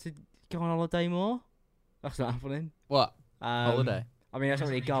 I wanted to go on holiday more. That's not happening. What? Holiday. I mean, that's not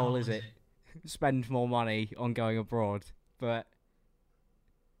really a goal, is it? Spend more money on going abroad, but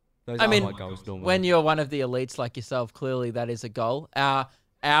those I are mean, my goals normally. When you're one of the elites like yourself, clearly that is a goal. Our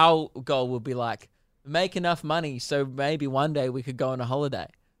goal would be like, make enough money so maybe one day we could go on a holiday.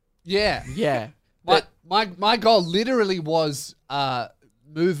 Yeah. Yeah. But my goal literally was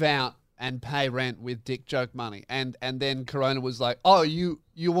move out and pay rent with dick joke money. And then Corona was like, oh, you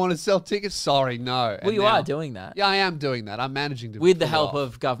want to sell tickets? Sorry, no. Well, And you now- are doing that. Yeah, I am doing that. I'm managing to With the pull it help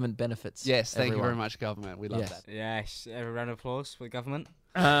off. of government benefits. Yes, thank you very everyone. much, government. We love Yes. that. Yes, every round of applause for the government.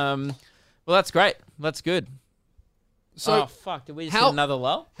 Well, that's great. That's good. So oh, fuck. Did we just how- hit another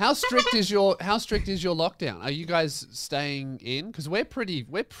lull? how strict is your lockdown? Are you guys staying in? Because we're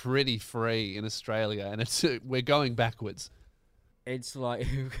pretty free in Australia, and we're going backwards. It's like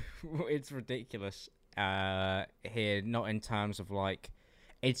it's ridiculous here. Not in terms of like,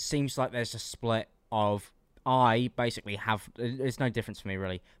 it seems like there's a split of I basically have. There's no difference for me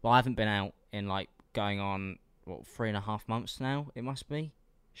really. Well, I haven't been out in like going on 3.5 months now. It must be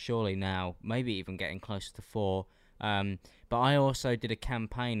surely now, maybe even getting closer to 4. But I also did a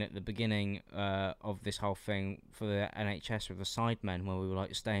campaign at the beginning of this whole thing for the NHS with the Sidemen, where we were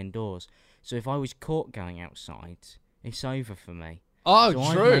like stay indoors. So if I was caught going outside, it's over for me. Oh,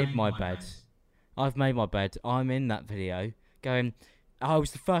 So true. I've made my bed. I'm in that video going. I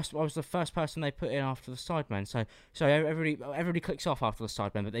was the first person they put in after the Sidemen. So everybody clicks off after the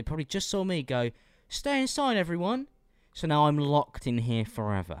Sidemen, but they probably just saw me go, "Stay inside, everyone." So now I'm locked in here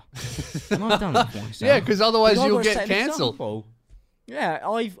forever. And I've done that for myself. Yeah, because otherwise I've you'll gotta get set an cancelled. example. Yeah,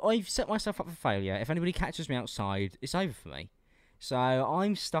 I've set myself up for failure. If anybody catches me outside, it's over for me. So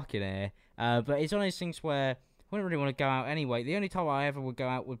I'm stuck in here. But it's one of those things where I wouldn't really want to go out anyway. The only time I ever would go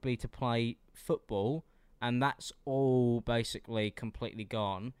out would be to play football, and that's all basically completely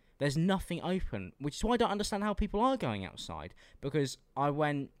gone. There's nothing open, which is why I don't understand how people are going outside. Because I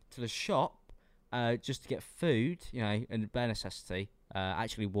went to the shop just to get food, and bare necessity.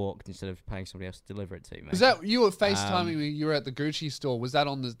 Actually walked instead of paying somebody else to deliver it to me. Was that you were FaceTiming me? You were at the Gucci store. Was that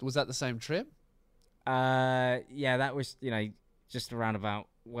the same trip? Yeah, that was just around about.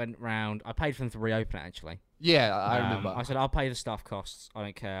 Went round. I paid for them to reopen it, actually. Yeah, I remember. I said, I'll pay the staff costs. I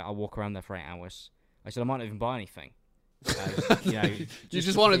don't care. I'll walk around there for 8 hours. I said, I might not even buy anything. You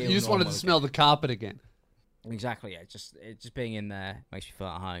just wanted to smell the carpet again. Exactly, yeah. Just being in there makes me feel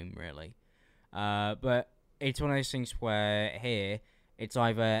at home, really. But it's one of those things where here, it's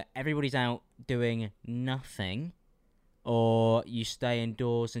either everybody's out doing nothing, or you stay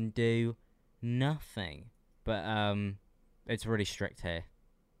indoors and do nothing. But it's really strict here.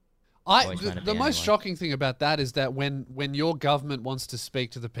 The most shocking thing about that is that when your government wants to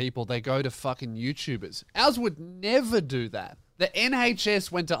speak to the people, they go to fucking YouTubers. Ours would never do that. The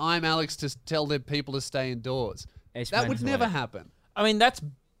NHS went to I'm Alex to tell their people to stay indoors. That would never happen. I mean, that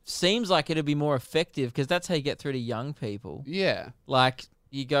seems like it'd be more effective because that's how you get through to young people. Yeah. Like,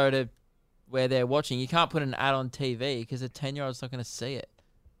 you go to where they're watching. You can't put an ad on TV because a 10-year-old's not going to see it.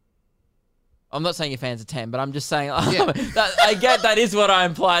 I'm not saying your fans are 10, but I'm just saying that I get that is what I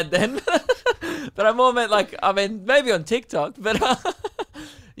implied then. But I more meant maybe on TikTok, but all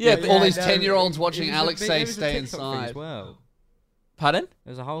these 10-year-olds watching Alex say stay inside. As well. Pardon?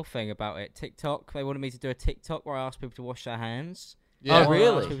 There's a whole thing about it. TikTok. They wanted me to do a TikTok where I asked people to wash their hands. Yeah. Oh, really?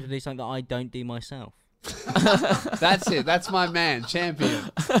 I asked people to do something that I don't do myself. That's it. That's my man,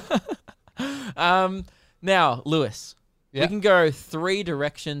 champion. Now, Lewis. Yeah. We can go 3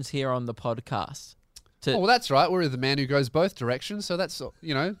 directions here on the podcast. Well, that's right. We're the man who goes both directions, so that's 2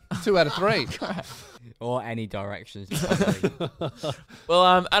 out of 3. Or any directions.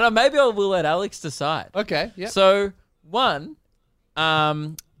 Well, and maybe we'll let Alex decide. Okay. Yeah. So 1,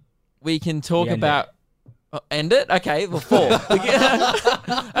 we can talk about. End it? Okay, well, 4.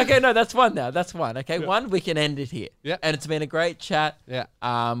 Okay, no, that's 1 now. That's 1. Okay, 1, we can end it here. Yeah. And it's been a great chat. Yeah.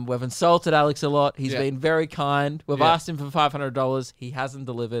 We've insulted Alex a lot. He's been very kind. We've asked him for $500. He hasn't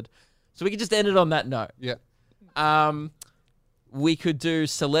delivered. So we can just end it on that note. Yeah. We could do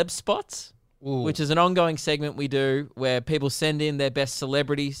celeb spots, which is an ongoing segment we do where people send in their best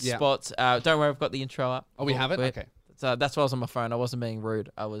celebrity spots. Don't worry, I've got the intro up. Oh, we have it? Okay. So that's why I was on my phone. I wasn't being rude.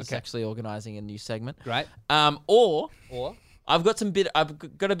 I was actually organising a new segment. Great. Or I've got a bit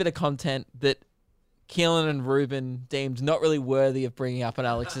of content that Keelan and Ruben deemed not really worthy of bringing up on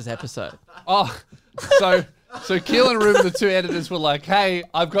Alex's episode. Oh, so Keelan and Ruben, the 2 editors, were like, "Hey,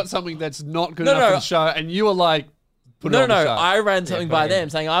 I've got something that's not good enough for the show," and you were like, "Put it on the show." I ran something by them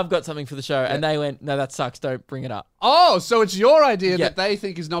saying I've got something for the show, and they went, "No, that sucks. Don't bring it up." Oh, so it's your idea that they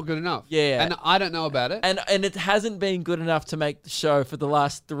think is not good enough. Yeah. And I don't know about it. And it hasn't been good enough to make the show for the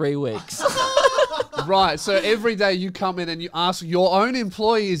last 3 weeks. Right. So every day you come in and you ask your own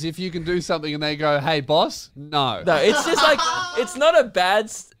employees if you can do something, and they go, "Hey, boss, no." No, it's just like it's not a bad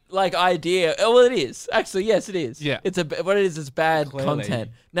idea. Well, it is actually. Yes, it is. Yeah. What it is. It's bad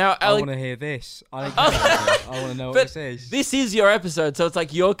content. Now, I want to hear this. I don't care. I want to know what this is. This is your episode, so it's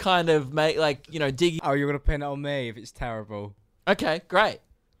like you're kind of digging. Oh, you're gonna pin it on me if it's terrible. Okay, great.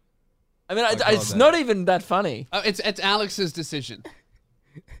 I mean, it's not even that funny. It's Alex's decision.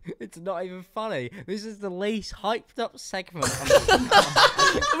 It's not even funny. This is the least hyped up segment.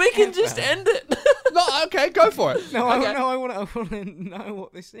 We can just end it. No, okay, go for it. No, I want to know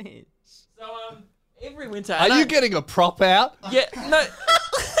what this is. So, every winter... Are you getting a prop out? Yeah, no...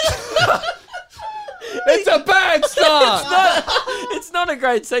 It's a bad start! It's not a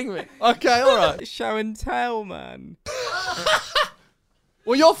great segment. Okay, all right. Show and tell, man.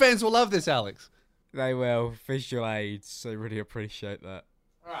 Well, your fans will love this, Alex. They will. Visual aids. I really appreciate that.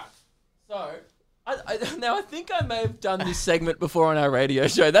 All right. So... I think I may have done this segment before on our radio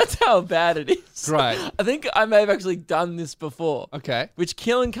show. That's how bad it is. Great. I think I may have actually done this before. Okay. Which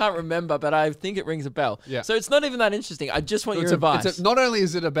Keelan can't remember, but I think it rings a bell. Yeah. So it's not even that interesting. I just want your advice. Not only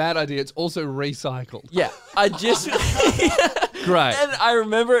is it a bad idea, it's also recycled. Yeah. I just... Great. And I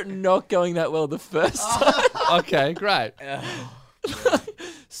remember it not going that well the first time. Okay, great.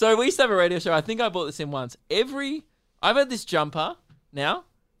 So we used to have a radio show. I think I bought this in once. I've had this jumper now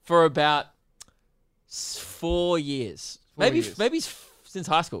for about 4 years. Maybe since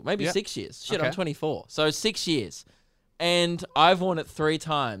high school. Maybe 6 years. Shit, Okay. I'm 24. So 6 years. And I've worn it 3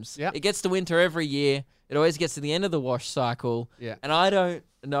 times. Yep. It gets to winter every year. It always gets to the end of the wash cycle. Yeah. And I don't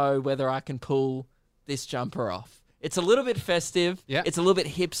know whether I can pull this jumper off. It's a little bit festive. Yeah. It's a little bit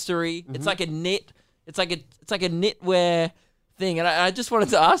hipstery. It's like a knit. It's like a knitwear thing. And I just wanted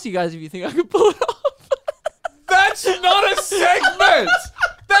to ask you guys if you think I could pull it off. That's not a segment.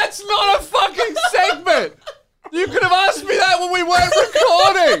 That's not a fucking segment. You could have asked me that when we weren't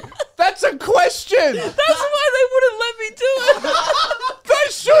recording. That's a question. That's why they wouldn't let me do it. They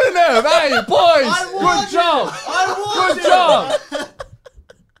shouldn't have. Hey, boys. Good job. Good job.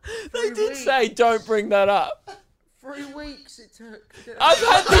 They did say don't bring that up. 3 weeks it took.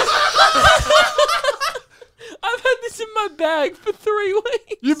 I've had this in my bag for 3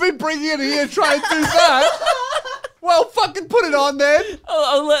 weeks. You've been bringing it here trying to do that. Well, fucking put it on then.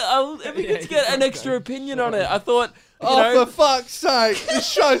 I'll get an extra opinion on it. I thought, you know, Oh, for fuck's sake. This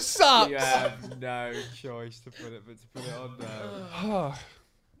show sucks. You have no choice to put it on now.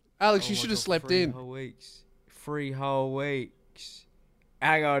 Alex, you should have slept in. 3 whole weeks.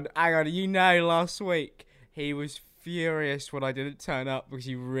 Hang on. You know, last week he was furious when I didn't turn up because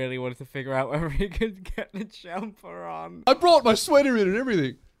he really wanted to figure out whether he could get the jumper on. I brought my sweater in and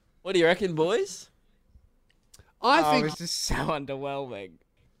everything. what do you reckon, boys? I Oh, think it's just so underwhelming.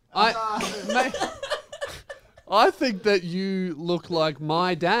 I think that you look like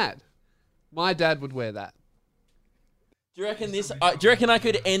my dad. My dad would wear that. Do you reckon this? Do you reckon I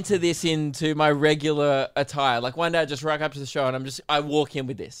could enter this into my regular attire? Like one day I just rock up to the show and I walk in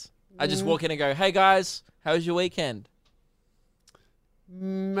with this. I just walk in and go, "Hey guys, how was your weekend?"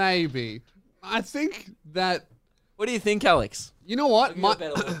 Maybe. I think that, What do you think, Alex? you know what? Give you a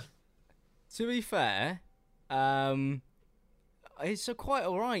better look. To be fair, it's quite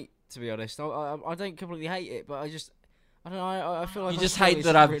alright, to be honest. I don't completely hate it, but I don't know. I feel like You just Australia's hate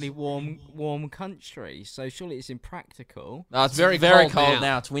that a I've- really warm country, so surely it's impractical. No, it's very very cold cold now.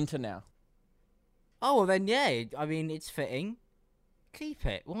 now. It's winter now. Oh, well then, yeah. I mean, it's fitting. Keep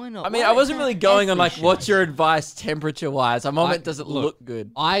it. Why not? I mean, Why I wasn't not really going on every like, show? what's your advice temperature-wise? I'm on I- it. Does it look, look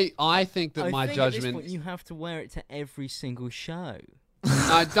good? I think that I my think at this judgment. point you have to wear it to every single show.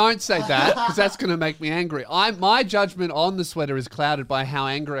 No, don't say that because that's going to make me angry. My judgment on the sweater is clouded by how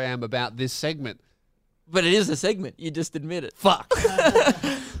angry I am about this segment. But it is a segment. You just admit it. Fuck.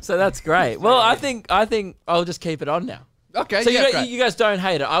 So that's great. Well, I think I'll just keep it on now. Okay. So yeah, great. you guys don't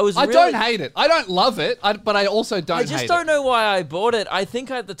hate it. I don't hate it. I don't love it, but I also don't I hate just it. don't know why I bought it. I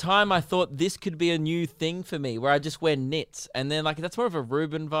think at the time I thought this could be a new thing for me where I just wear knits. And then like that's more of a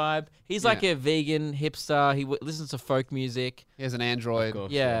Ruben vibe. He's like a vegan hipster. He listens to folk music. He has an Android. Of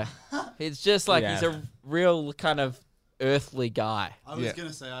course, Yeah. It's just like he's a real kind of earthly guy. I was Yeah.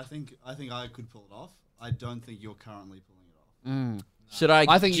 gonna say I think I could pull it off. I don't think you're currently pulling it off. Should I?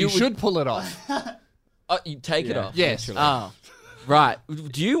 I think you should pull it off. You take it Yeah. off. Yes. Literally. Oh, right.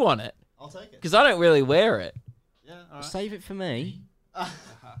 Do you want it? I'll take it. Because I don't really wear it. Yeah, all right. Save it for me.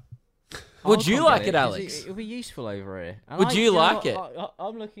 Would I'll you come like get it, 'cause Alex? It'll be useful over here. And Would you know like what?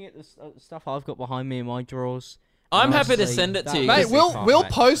 I'm looking at the stuff I've got behind me in my drawers. I'm and happy to honestly, send it to that you. Mate, is we'll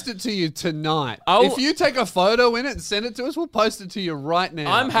perfect. post it to you tonight. If you take a photo in it and send it to us, we'll post it to you right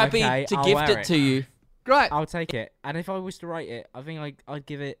now. I'm happy Okay, to I'll gift wear it it. to you. Great. I'll take it. And if I was to rate it, I think I'd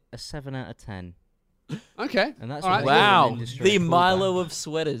give it a 7 out of 10. Okay. And that's all right. what Wow, industry the callback. Milo of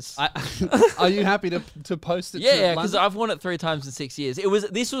sweaters. Are you happy to post it? Yeah, to because London? I've worn it 3 times in 6 years.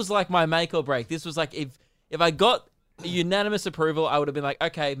 This was like my make or break. This was like if I got a unanimous approval, I would have been like,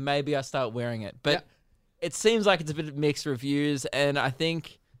 okay, maybe I start wearing it. But it seems like it's a bit of mixed reviews, and I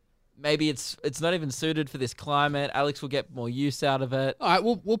think maybe it's not even suited for this climate. Alex will get more use out of it. All right,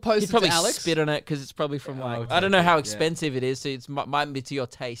 we'll post He'd it probably to Alex. spit on it because it's probably from I'll like I don't take know how it, expensive it is, so it might be to your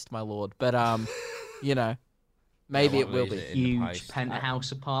taste, my lord. But you know, maybe I it will won't lose be. it in the Huge post.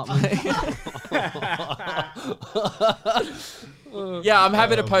 penthouse apartment. Yeah, I'm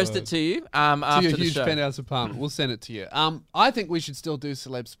happy to post it to you. To After your the huge show. penthouse apartment. We'll send it to you. I think we should still do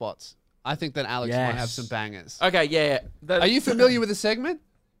celeb spots. I think that Alex might have Yes. some bangers. Okay, yeah. Are you familiar with the segment?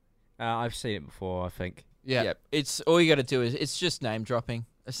 I've seen it before, I think. Yeah. Yep. It's all you got to do is it's just name dropping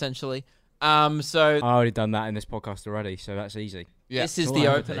essentially. So I've already done that in this podcast already, so that's easy. Yeah. this is All the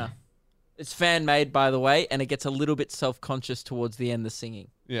I would opener. It's fan made, by the way, and it gets a little bit self conscious towards the end. The singing.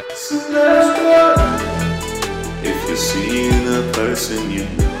 Yeah. If you're seeing a person you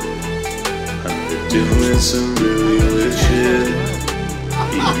know and they're doing some really weird shit,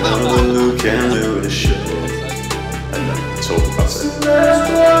 you know who can do the show and then talk about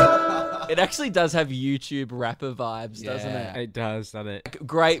it. It actually does have YouTube rapper vibes, doesn't Yeah. it? It does, doesn't it? Like,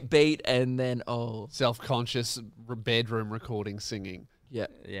 great beat, and then Self-conscious bedroom recording singing. yeah.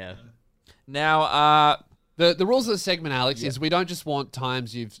 Yeah. Now, The rules of the segment, Alex, is we don't just want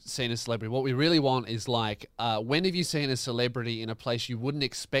times you've seen a celebrity. What we really want is like, when have you seen a celebrity in a place you wouldn't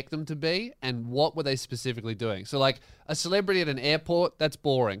expect them to be, and what were they specifically doing? So like a celebrity at an airport, that's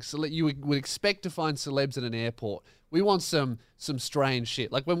boring. So you would expect to find celebs at an airport. We want some strange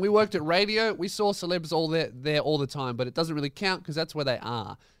shit. Like when we worked at radio, we saw celebs all there all the time, but it doesn't really count because that's where they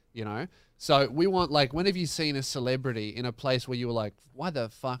are, you know? So we want, like, when have you seen a celebrity in a place where you were like, why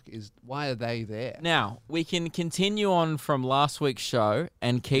are they there? Now, we can continue on from last week's show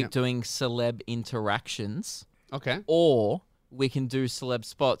and keep doing celeb interactions. Okay. Or we can do celeb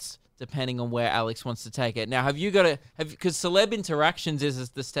spots depending on where Alex wants to take it. Now, because celeb interactions is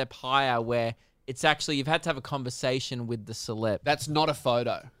the step higher where it's actually, you've had to have a conversation with the celeb. That's not a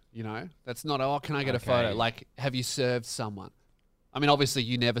photo, you know? That's not, oh, can I get a photo? Like, have you served someone? I mean, obviously,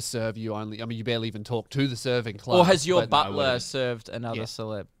 you never serve. You barely even talk to the serving class. Or has your butler served another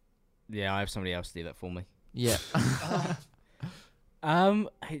celeb? Yeah, I have somebody else do that for me. Yeah.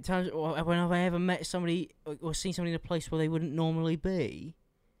 At times, when have I ever met somebody or seen somebody in a place where they wouldn't normally be?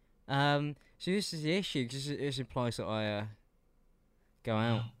 So this is the issue, because it implies that I go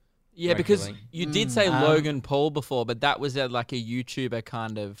out. Yeah, because regularly. you did say Logan Paul before, but that was like a YouTuber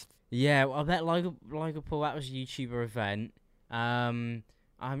kind of. Yeah, well, I bet Logan Paul, that was a YouTuber event. I'm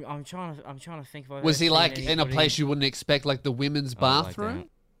trying to think if I was he like in a place you wouldn't expect, like the women's bathroom?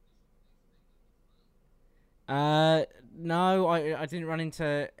 No, I didn't run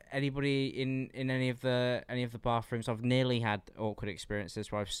into anybody in any of the bathrooms. I've nearly had awkward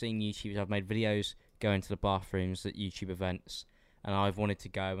experiences where I've seen YouTubers, I've made videos go into the bathrooms at YouTube events, and I've wanted to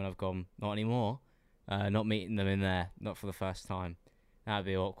go and I've gone, not anymore. Not meeting them in there, not for the first time. That'd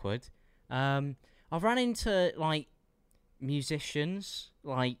be awkward. I've run into like musicians,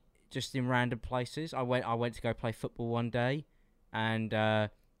 like just in random places. I went to go play football one day, and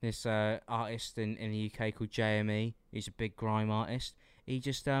this artist in the UK called JME, he's a big grime artist. He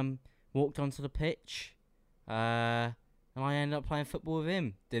just walked onto the pitch, and I ended up playing football with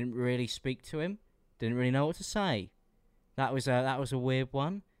him. Didn't really speak to him. Didn't really know what to say. That was a weird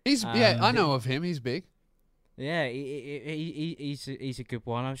one. I know of him. He's big. Yeah, he's a good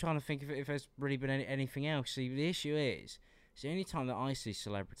one. I'm trying to think if there's really been anything else. See, the issue is, the only time that I see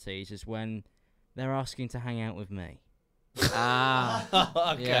celebrities is when they're asking to hang out with me. Okay.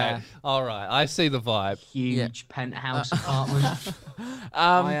 Yeah. All right. I see the vibe. Huge penthouse apartment.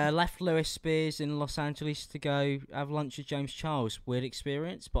 I left Lewis Spears in Los Angeles to go have lunch with James Charles. Weird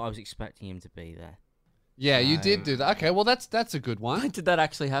experience, but I was expecting him to be there. Yeah, you did do that. Okay, well that's a good one. Did that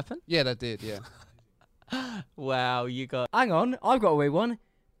actually happen? Yeah, that did. Yeah. Wow, you got. Hang on, I've got a weird one.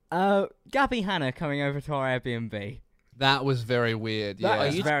 Gabby Hanna coming over to our Airbnb. That was very weird. Yeah. That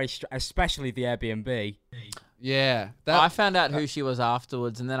was very especially the Airbnb. Yeah. I found out who she was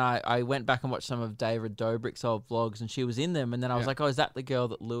afterwards, and then I went back and watched some of David Dobrik's old vlogs, and she was in them, and then I was like, oh, is that the girl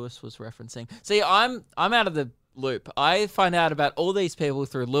that Lewis was referencing? See, I'm out of the loop. I find out about all these people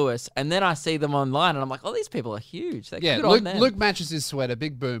through Lewis, and then I see them online, and I'm like, oh, these people are huge. Luke matches his sweater,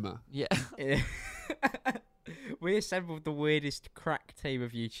 big boomer. Yeah. We assembled the weirdest crack team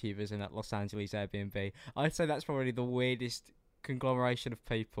of YouTubers in that Los Angeles Airbnb. I'd say that's probably the weirdest conglomeration of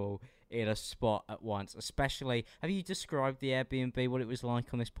people in a spot at once. Especially, have you described the Airbnb, what it was like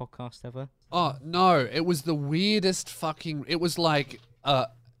on this podcast ever? Oh, no. It was the weirdest fucking... It was like...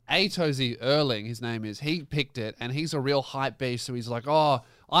 Atozy Erling, his name is, he picked it, and he's a real hype beast, so he's like,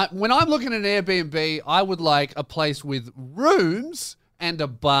 when I'm looking at an Airbnb, I would like a place with rooms and a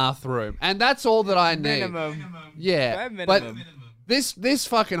bathroom, and that's all that I need. Minimum. Yeah, Minimum. but this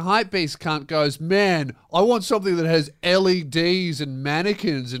fucking hype beast cunt goes, man, I want something that has LEDs and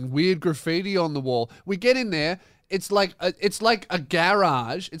mannequins and weird graffiti on the wall. We get in there. It's like a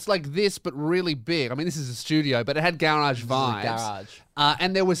garage. It's like this, but really big. I mean, this is a studio, but it had garage vibes. Garage.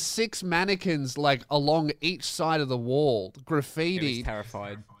 And there were 6 mannequins like along each side of the wall, It graffiti. was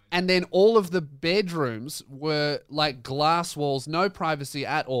terrified. And then all of the bedrooms were like glass walls, no privacy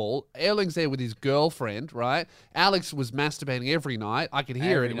at all. Erling's there with his girlfriend, right? Alex was masturbating every night. I could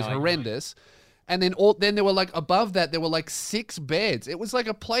hear it. It was horrendous. And then there were like above that, there were like 6 beds. It was like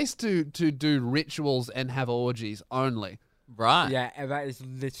a place to do rituals and have orgies only. Right. Yeah, that is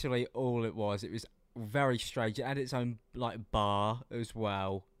literally all it was. It was very strange. It had its own like bar as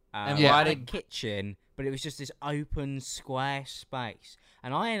well. And It why had a did kitchen, but it was just this open square space.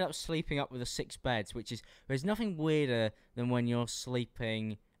 And I ended up sleeping up with the 6 beds, there's nothing weirder than when you're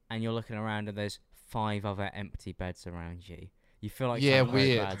sleeping and you're looking around and there's 5 other empty beds around you. You feel like something very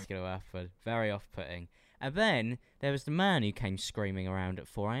weird. bad's going to happen. Very off-putting. And then there was the man who came screaming around at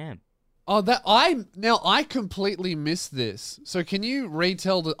 4 a.m. Oh, I completely missed this. So can you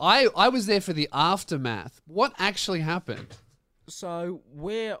retell I was there for the aftermath. What actually happened? So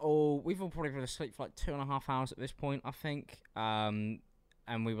we've all probably been asleep for like 2.5 hours at this point, I think. And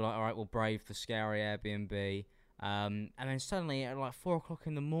we were like, all right, we'll brave the scary Airbnb. And then suddenly at like 4 o'clock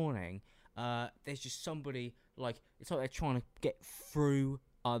in the morning, there's just somebody it's like they're trying to get through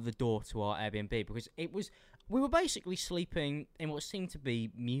the door to our Airbnb because we were basically sleeping in what seemed to be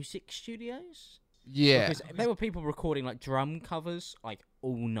music studios. Yeah. Because there were people recording like drum covers like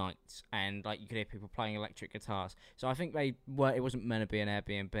all night, and like you could hear people playing electric guitars. So I think it wasn't meant to be an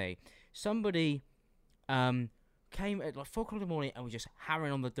Airbnb. Somebody came at like 4 o'clock in the morning and was just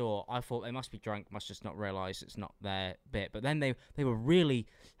hammering on the door. I thought they must be drunk, must just not realise it's not their bit. But then they were really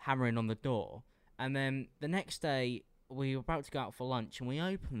hammering on the door. And then the next day we were about to go out for lunch and we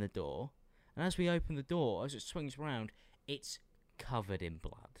opened the door. And as we open the door, as it swings around, it's covered in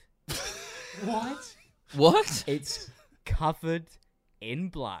blood. What? It's covered in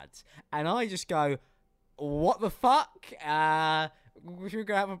blood. And I just go, what the fuck? We should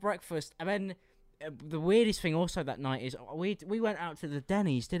go have a breakfast. And then the weirdest thing also that night is we went out to the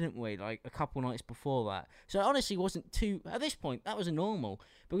Denny's, didn't we? Like a couple nights before that. So it honestly wasn't too... At this point, that was a normal.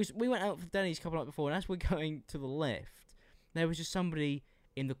 Because we went out for Denny's a couple nights before, and as we're going to the lift, there was just somebody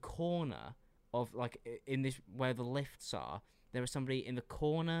in the corner of, like, in this... Where the lifts are, there was somebody in the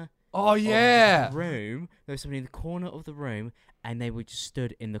corner... Oh, yeah. Of the room. There was somebody in the corner of the room, and they were just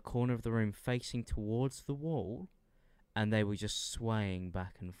stood in the corner of the room facing towards the wall, and they were just swaying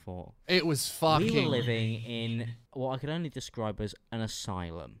back and forth. It was fucking... We were living in what I could only describe as an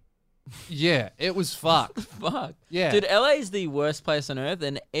asylum. Yeah, it was fucked. Fuck. Yeah. Dude, LA is the worst place on earth,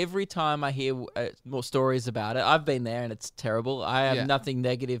 and every time I hear more stories about it, I've been there and it's terrible. I have nothing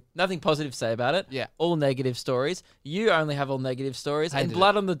positive to say about it. Yeah. All negative stories. You only have all negative stories, and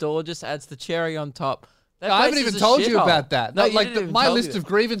blood on the door just adds the cherry on top. I haven't even told you about that. No, my list of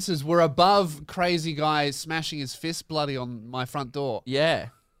grievances were above crazy guy smashing his fist bloody on my front door. Yeah.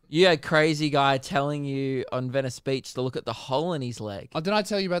 You had crazy guy telling you on Venice Beach to look at the hole in his leg. Oh, did I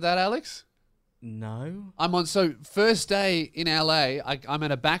tell you about that, Alex? No. First day in LA, I'm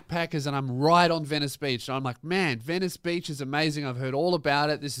at a backpackers and I'm right on Venice Beach. And I'm like, man, Venice Beach is amazing. I've heard all about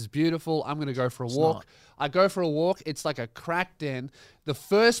it. This is beautiful. I'm going to go for a walk. not. I go for a walk. It's like a crack den. The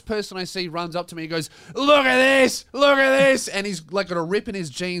first person I see runs up to me and goes, look at this, look at this. And he's like got a rip in his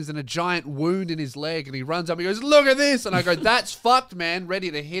jeans and a giant wound in his leg. And he runs up and he goes, look at this. And I go, that's fucked, man,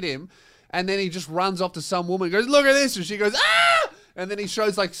 ready to hit him. And then he just runs off to some woman and goes, look at this. And she goes, ah! And then he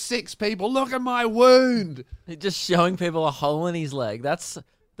shows like 6 people, look at my wound. Just showing people a hole in his leg. That's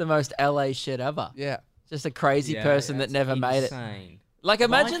the most LA shit ever. Yeah. Just a crazy person that never made it. Like, I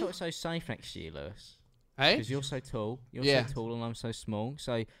imagine... felt so safe next to you, Lewis. Hey? Because you're so tall. You're Yeah. so tall and I'm so small.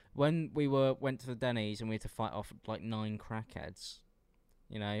 So when we went to the Denny's and we had to fight off like 9 crackheads,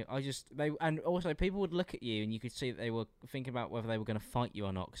 you know, and also people would look at you and you could see that they were thinking about whether they were going to fight you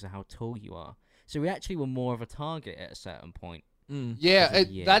or not because of how tall you are. So we actually were more of a target at a certain point. Yeah,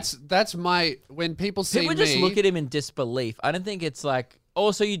 that's my... When people see People just look at him in disbelief. I don't think it's like...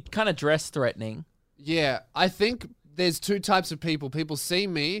 Also, you kind of dress threatening. Yeah, I think there's 2 types of people. People see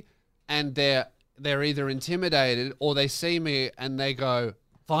me and they're either intimidated or they see me and they go,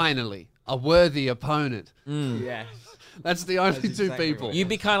 finally, a worthy opponent. Yes. That's the only That's 2 exactly people. right. You'd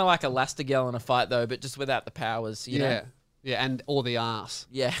be kind of like Elastigirl in a fight, though, but just without the powers, you know? Yeah, and or the ass.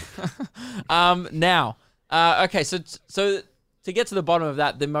 Yeah. Now, okay, so to get to the bottom of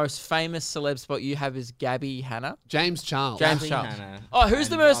that, the most famous celeb spot you have is Gabby Hanna. James Charles. James Gabby Charles. Hanna Oh, who's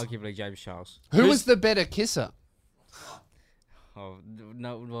the and most... Arguably James Charles. Who was the better kisser? Oh,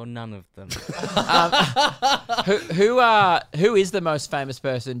 no, well, none of them. Who is the most famous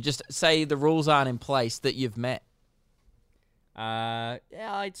person? Just say the rules aren't in place that you've met. Yeah,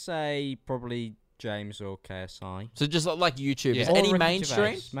 I'd say probably James or KSI. So just like YouTubers. Yeah. Or Any Ricky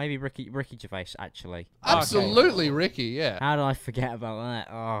mainstream? Gervais. Maybe Ricky Gervais, actually. Absolutely, Ricky, yeah. How did I forget about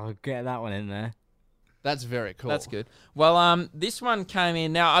that? Oh, get that one in there. That's very cool. That's good. Well, this one came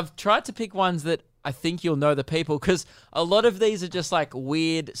in. Now, I've tried to pick ones that I think you'll know the people because a lot of these are just like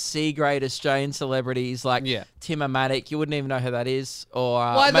weird C-grade Australian celebrities like Tim-O-Matic. You wouldn't even know who that is. Or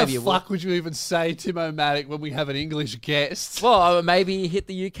Why maybe the fuck would you even say Tim-O-Matic when we have an English guest? Well, maybe he hit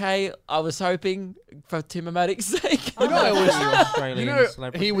the UK. I was hoping for Tim-O-Matic's sake.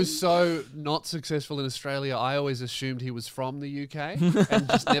 He was so not successful in Australia, I always assumed he was from the UK and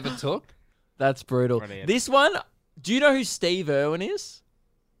just never took. That's brutal. Brilliant. This one, do you know who Steve Irwin is?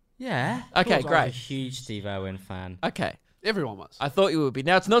 Yeah. Okay, I was great. a huge Steve Irwin fan. Okay. Everyone was. I thought you would be.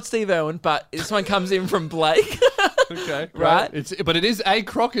 Now it's not Steve Irwin, but this one comes in from Blake. Okay. Right? But it is a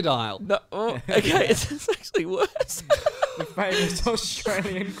crocodile. No, okay, it's actually worse. The famous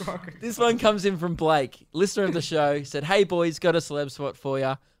Australian crocodile. This one comes in from Blake, listener of the show. He said, "Hey boys, got a celeb spot for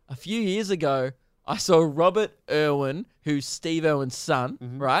you. A few years ago, I saw Robert Irwin, who's Steve Irwin's son,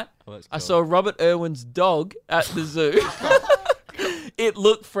 right? Oh, that's I cool. saw Robert Irwin's dog at the zoo. It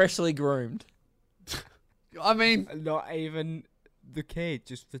looked freshly groomed. I mean, Not even the kid,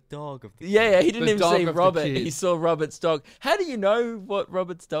 just the dog of the Yeah, he didn't The even dog see of the Robert. kid. He saw Robert's dog. How do you know what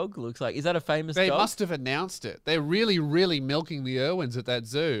Robert's dog looks like? Is that a famous they dog? must have announced it. They're really, really milking the Irwins at that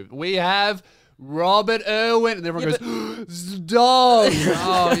zoo. We have Robert Irwin, and everyone goes, dog.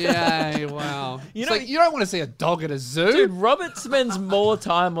 Oh, yay, wow. You It's know- like, you don't want to see a dog at a zoo. Dude, Robert spends more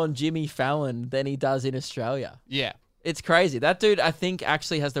time on Jimmy Fallon than he does in Australia. Yeah. It's crazy. That dude, I think,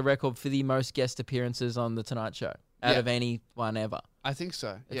 actually has the record for the most guest appearances on The Tonight Show out Yeah. of anyone ever. I think so.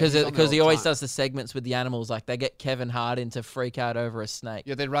 Yeah, Because he's on there all he the always time. does the segments with the animals. Like, they get Kevin Hart in to freak out over a snake.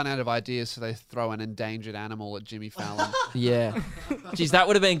 Yeah, they run out of ideas, so they throw an endangered animal at Jimmy Fallon. Yeah. Jeez, that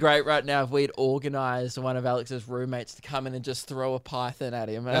would have been great right now if we'd organised one of Alex's roommates to come in and just throw a python at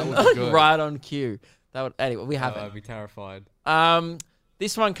him. That would be good. Right on cue. That would, anyway, we Oh, haven't. I'd be terrified.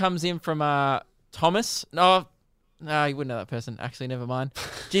 This one comes in from Thomas. No, you wouldn't know that person. Actually, never mind.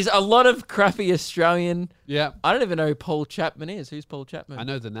 Jeez, a lot of crappy Australian. Yeah, I don't even know who Paul Chapman is. Who's Paul Chapman? I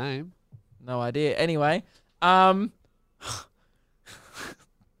know the name. No idea. Anyway,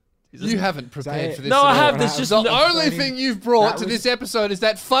 You haven't prepared it. for this. No, at I all. have. There's just The no- only thing you've brought That to was- this episode is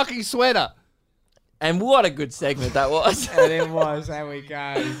that fucking sweater. And what a good segment that was. And it was. There we go.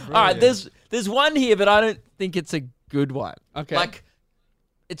 All right, there's one here, but I don't think it's a good one. Okay. Like,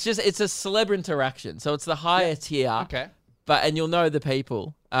 it's a celeb interaction, so it's the higher tier. Okay. And you'll know the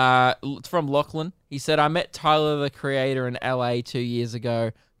people. It's from Lachlan. He said, I met Tyler, the creator, in LA 2 years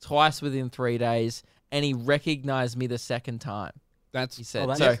ago, twice within 3 days, and he recognized me the second time. That's He said, Oh,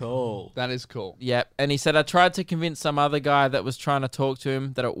 that's so, cool. that is cool. Yep. And he said, I tried to convince some other guy that was trying to talk to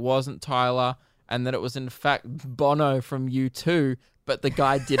him that it wasn't Tyler and that it was in fact Bono from U2, but the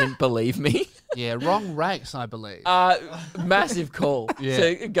guy didn't believe me. Yeah, wrong race, I believe. Massive call Yeah.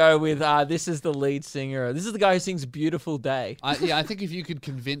 to go with, this is the lead singer. This is the guy who sings Beautiful Day. I think if you could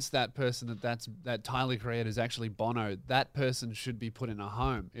convince that person that Tyler Creator is actually Bono, that person should be put in a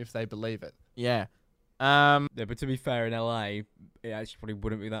home if they believe it. Yeah. Yeah, but to be fair, in LA, it actually probably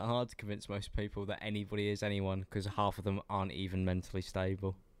wouldn't be that hard to convince most people that anybody is anyone because half of them aren't even mentally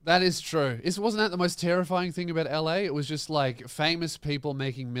stable. That is true. Wasn't that the most terrifying thing about LA? It was just like famous people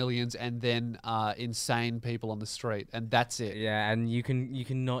making millions and then insane people on the street, and that's it. Yeah, and you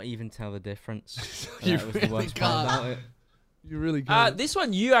can not even tell the difference. You That was the really worst part can't. about it. You really can't. This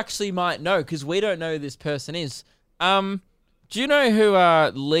one you actually might know because we don't know who this person is. Do you know who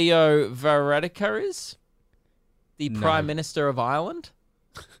Leo Varadkar is? The No. Prime Minister of Ireland?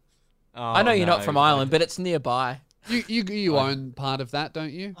 Oh, I know you're not no. from Ireland, but it's nearby. You own part of that,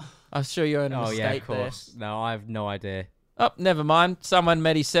 don't you? I'm sure you own an Oh estate yeah, of course. No, I have no idea. there. Oh, never mind. Someone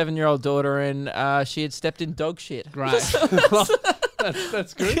met his 7-year-old daughter and she had stepped in dog shit. Great. Well,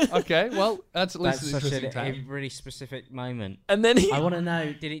 that's good. Okay, well, that's at least That's an such interesting a take. really specific moment. And then he... I want to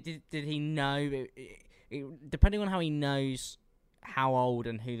know, did he know? Depending on how he knows how old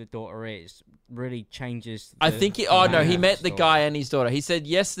and who the daughter is, really changes. I the- think he... the Oh, no, manner he of met the story. guy and his daughter. He said,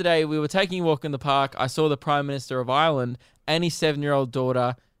 yesterday we were taking a walk in the park. I saw the Prime Minister of Ireland and his 7-year-old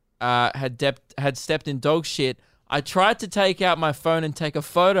daughter had stepped in dog shit. I tried to take out my phone and take a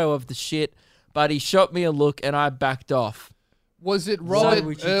photo of the shit, but he shot me a look and I backed off. Was it Why Robert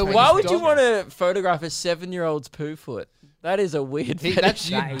would you Irwin's take- Why would you dog? want to photograph a 7-year-old's poo foot? That is a weird He- fetish.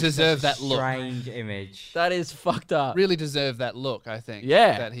 You That is deserve such a that look. Strange image. That is fucked up. Really deserve that look, I think.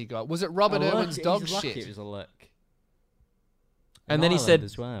 Yeah. That he got. Was it Robert Oh, look, Irwin's he's dog lucky shit? It was a look. And In then he Ireland said-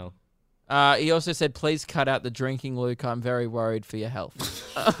 as well. He also said, please cut out the drinking, Luke. I'm very worried for your health.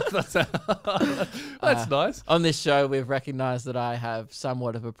 That's nice. On this show, we've recognized that I have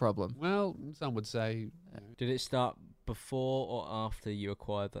somewhat of a problem. Well, some would say. Did it start before or after you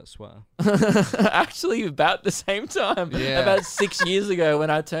acquired that sweater? Actually, about the same time. Yeah. About 6 years ago when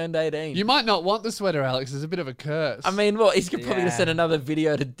I turned 18. You might not want the sweater, Alex. It's a bit of a curse. I mean, well, he's probably going to Yeah. send another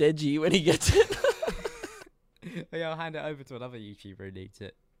video to Deji when he gets it. Yeah, I'll hand it over to another YouTuber who needs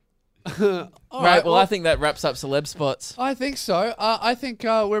it. All Right, well, I think that wraps up celeb spots. I think so. I think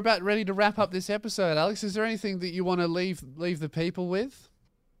we're about ready to wrap up this episode. Alex, is there anything that you want to leave the people with?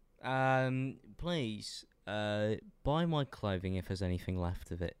 Please, buy my clothing if there's anything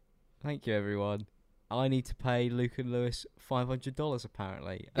left of it. Thank you, everyone. I need to pay Luke and Lewis $500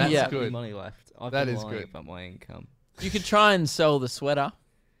 apparently. That's I have good. no money left. I've That been is lying good. about my income. You could try and sell the sweater.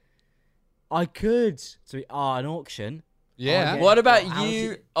 I could. So an auction. Yeah. yeah. What about Well,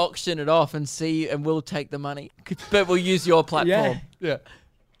 you auction it off and we'll take the money, but we'll use your platform. Yeah.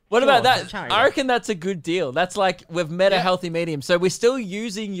 What Sure, about it's a that? charity. I reckon that's a good deal. That's like we've met a Yeah. healthy medium. So we're still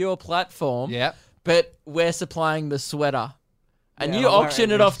using your platform, Yeah. but we're supplying the sweater. And Yeah, you I'll wear it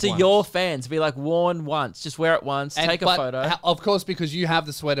auction at it off least to once. your fans. Be like, worn once. Just wear it once. Take a but photo. Of course, because you have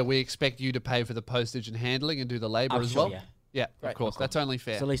the sweater, we expect you to pay for the postage and handling and do the labor I'm as sure, well. yeah. Yeah, Great. of course. That's only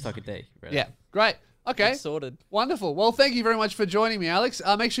fair. It's the least I could do. Really. Yeah, great. Okay. It's sorted. Wonderful. Well, thank you very much for joining me, Alex.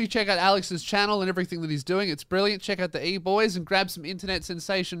 Make sure you check out Alex's channel and everything that he's doing. It's brilliant. Check out the E-Boys and grab some internet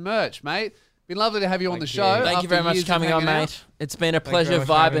sensation merch, mate. Been lovely to have you on the Thank show. you. Thank you after very much years for of coming on, hanging mate. out. It's been a Thank you pleasure very much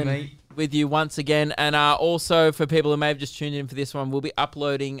for having vibing me. with you once again. And also, for people who may have just tuned in for this one, we'll be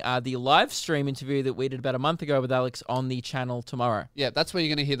uploading the live stream interview that we did about a month ago with Alex on the channel tomorrow. Yeah, that's where you're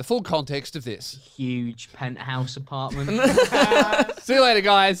going to hear the full context of this. Huge penthouse apartment. See you later,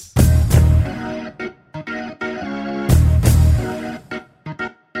 guys.